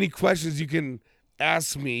if you have any questions, you can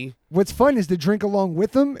ask me. What's fun is to drink along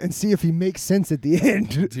with him and see if he makes sense at the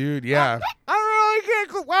end. Dude, yeah. I really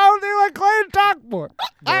can't. Why don't they let Clay talk more?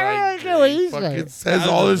 I really get what he's Fucking saying. says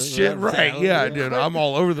all this shit right. Yeah, dude. I'm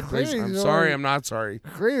all over the place. I'm Crazy, sorry. dog. I'm not sorry.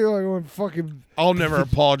 Crazy like one fucking. I'll never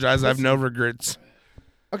apologize. I have no regrets.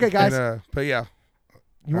 Okay, guys, And, but yeah.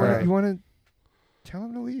 you want to alright. tell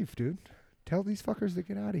him to leave, dude. Tell these fuckers to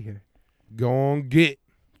get out of here. Go on, get.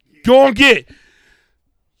 Go on, get.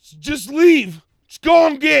 Just leave. Just go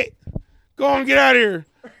on, get. Go on, get out of here.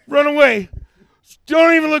 Run away.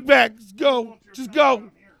 Don't even look back. Just go. Just go.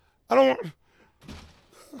 I don't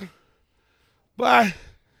want. Bye.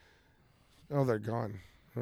 Oh, they're gone.